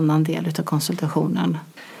det en annan del av konsultationen.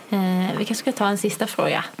 Vi kanske ska ta en sista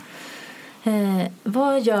fråga.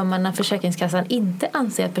 Vad gör man när Försäkringskassan inte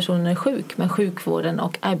anser att personen är sjuk men sjukvården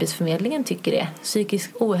och Arbetsförmedlingen tycker det?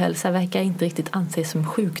 Psykisk ohälsa verkar inte riktigt anses som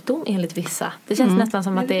sjukdom enligt vissa. Det känns nästan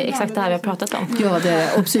som att det är exakt det här vi har pratat om. Ja,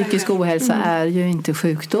 och psykisk ohälsa är ju inte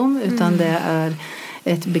sjukdom utan det är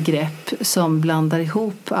ett begrepp som blandar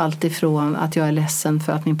ihop allt ifrån att jag är ledsen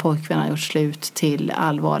för att min pojkvän har gjort slut till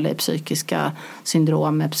allvarliga psykiska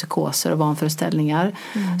syndrom med psykoser och vanföreställningar.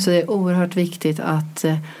 Så det är oerhört viktigt att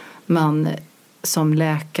man som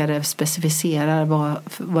läkare specificerar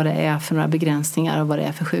vad det är för några begränsningar och vad det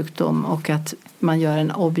är för sjukdom, och att man gör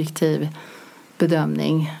en objektiv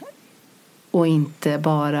bedömning och inte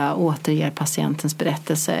bara återger patientens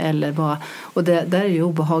berättelse och det där är ju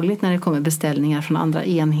obehagligt när det kommer beställningar från andra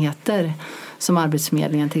enheter som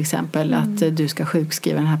Arbetsförmedlingen till exempel, att du ska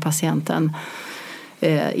sjukskriva den här patienten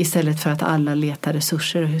istället för att alla letar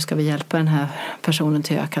resurser och hur ska vi hjälpa den här personen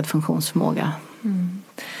till ökad funktionsförmåga.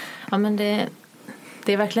 Ja, men det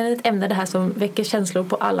är verkligen ett ämne det här som väcker känslor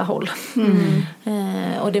på alla håll.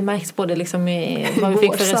 Och det märks både liksom i vad vi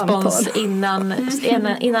fick för respons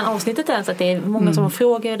innan avsnittet ens, att det är många som har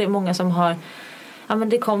frågor, det är många som har men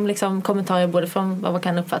det kom liksom kommentarer både från vad man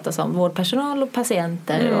kan uppfatta som vårdpersonal och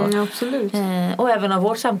patienter absolut. Och även av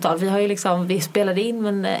vårt samtal. Vi har ju liksom, vi spelade in,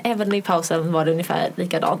 men även i pausen var det ungefär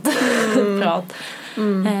likadant prat.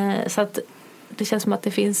 Så att det känns som att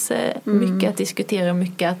det finns mycket att diskutera och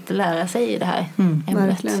mycket att lära sig i det här ämnet.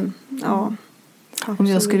 Verkligen. Ja. Absolut. Om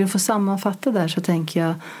jag skulle få sammanfatta där så tänker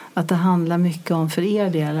jag att det handlar mycket om för er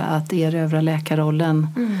del att erövra läkarrollen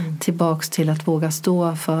tillbaks till att våga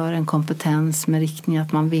stå för en kompetens med riktning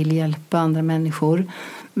att man vill hjälpa andra människor,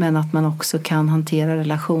 men att man också kan hantera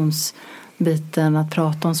relationsbiten, att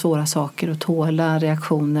prata om svåra saker och tåla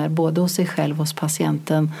reaktioner både hos sig själv och hos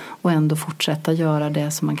patienten, och ändå fortsätta göra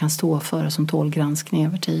det som man kan stå för och som tål granskning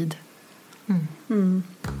över tid.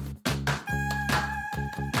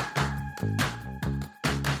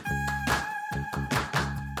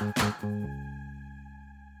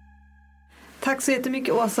 Tack så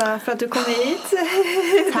jättemycket Åsa för att du kom hit.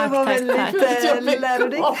 Tack, det var väldigt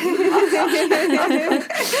lärorikt.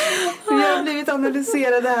 Vi har blivit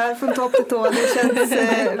analyserade här från topp till tå. Det känns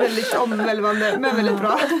väldigt omvälvande men väldigt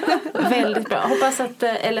bra. Väldigt bra. Hoppas att,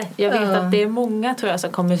 eller jag vet att det är många tror jag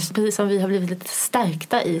som kommer, precis som vi har blivit lite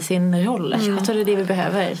stärkta i sin roll. Jag tror det är det vi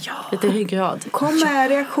behöver. Lite ryggrad. Kom med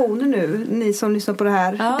reaktioner nu, ni som lyssnar på det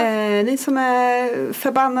här. Ni som är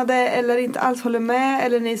förbannade eller inte alls håller med,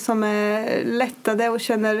 eller ni som är lättade och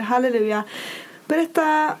känner halleluja.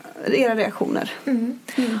 Berätta era reaktioner.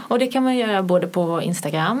 Och det kan man göra både på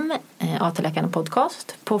Instagram, AT-läkarna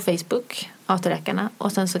podcast, på Facebook, AT-läkarna,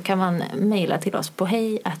 och sen så kan man mejla till oss på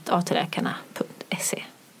hej@atläkarna.se.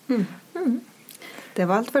 Det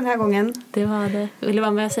var allt för den här gången. Det var det. Vill du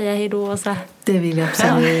vara med och säga hej då, Åsa? Det vill jag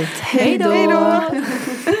absolut. Hej då!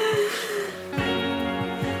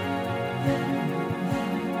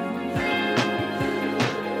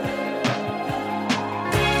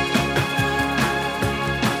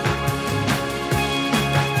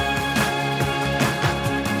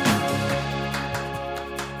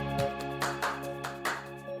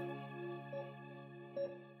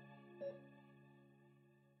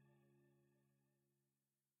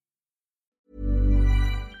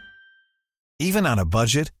 Even on a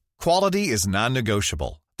budget, quality is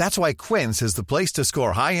non-negotiable. That's why Quince is the place to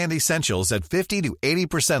score high-end essentials at 50 to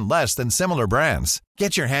 80% less than similar brands.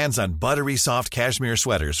 Get your hands on buttery soft cashmere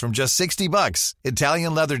sweaters from just $60,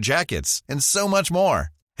 Italian leather jackets, and so much more.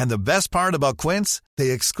 And the best part about Quince,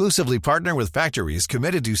 they exclusively partner with factories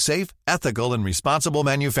committed to safe, ethical, and responsible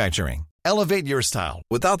manufacturing. Elevate your style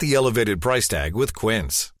without the elevated price tag with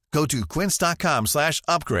Quince. Go to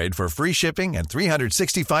quince.com/upgrade for free shipping and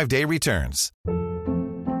 365-day returns.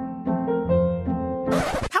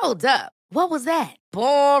 Hold up. What was that?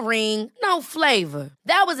 Boring. No flavor.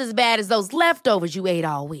 That was as bad as those leftovers you ate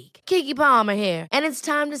all week. Keke Palmer here, and it's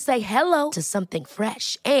time to say hello to something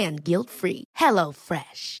fresh and guilt-free. Hello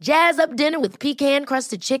Fresh. Jazz up dinner with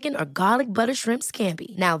pecan-crusted chicken or garlic butter shrimp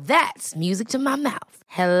scampi. Now that's music to my mouth.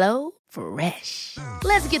 Hello Fresh.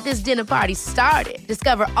 Let's get this dinner party started.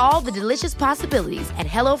 Discover all the delicious possibilities at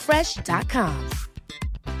hellofresh.com.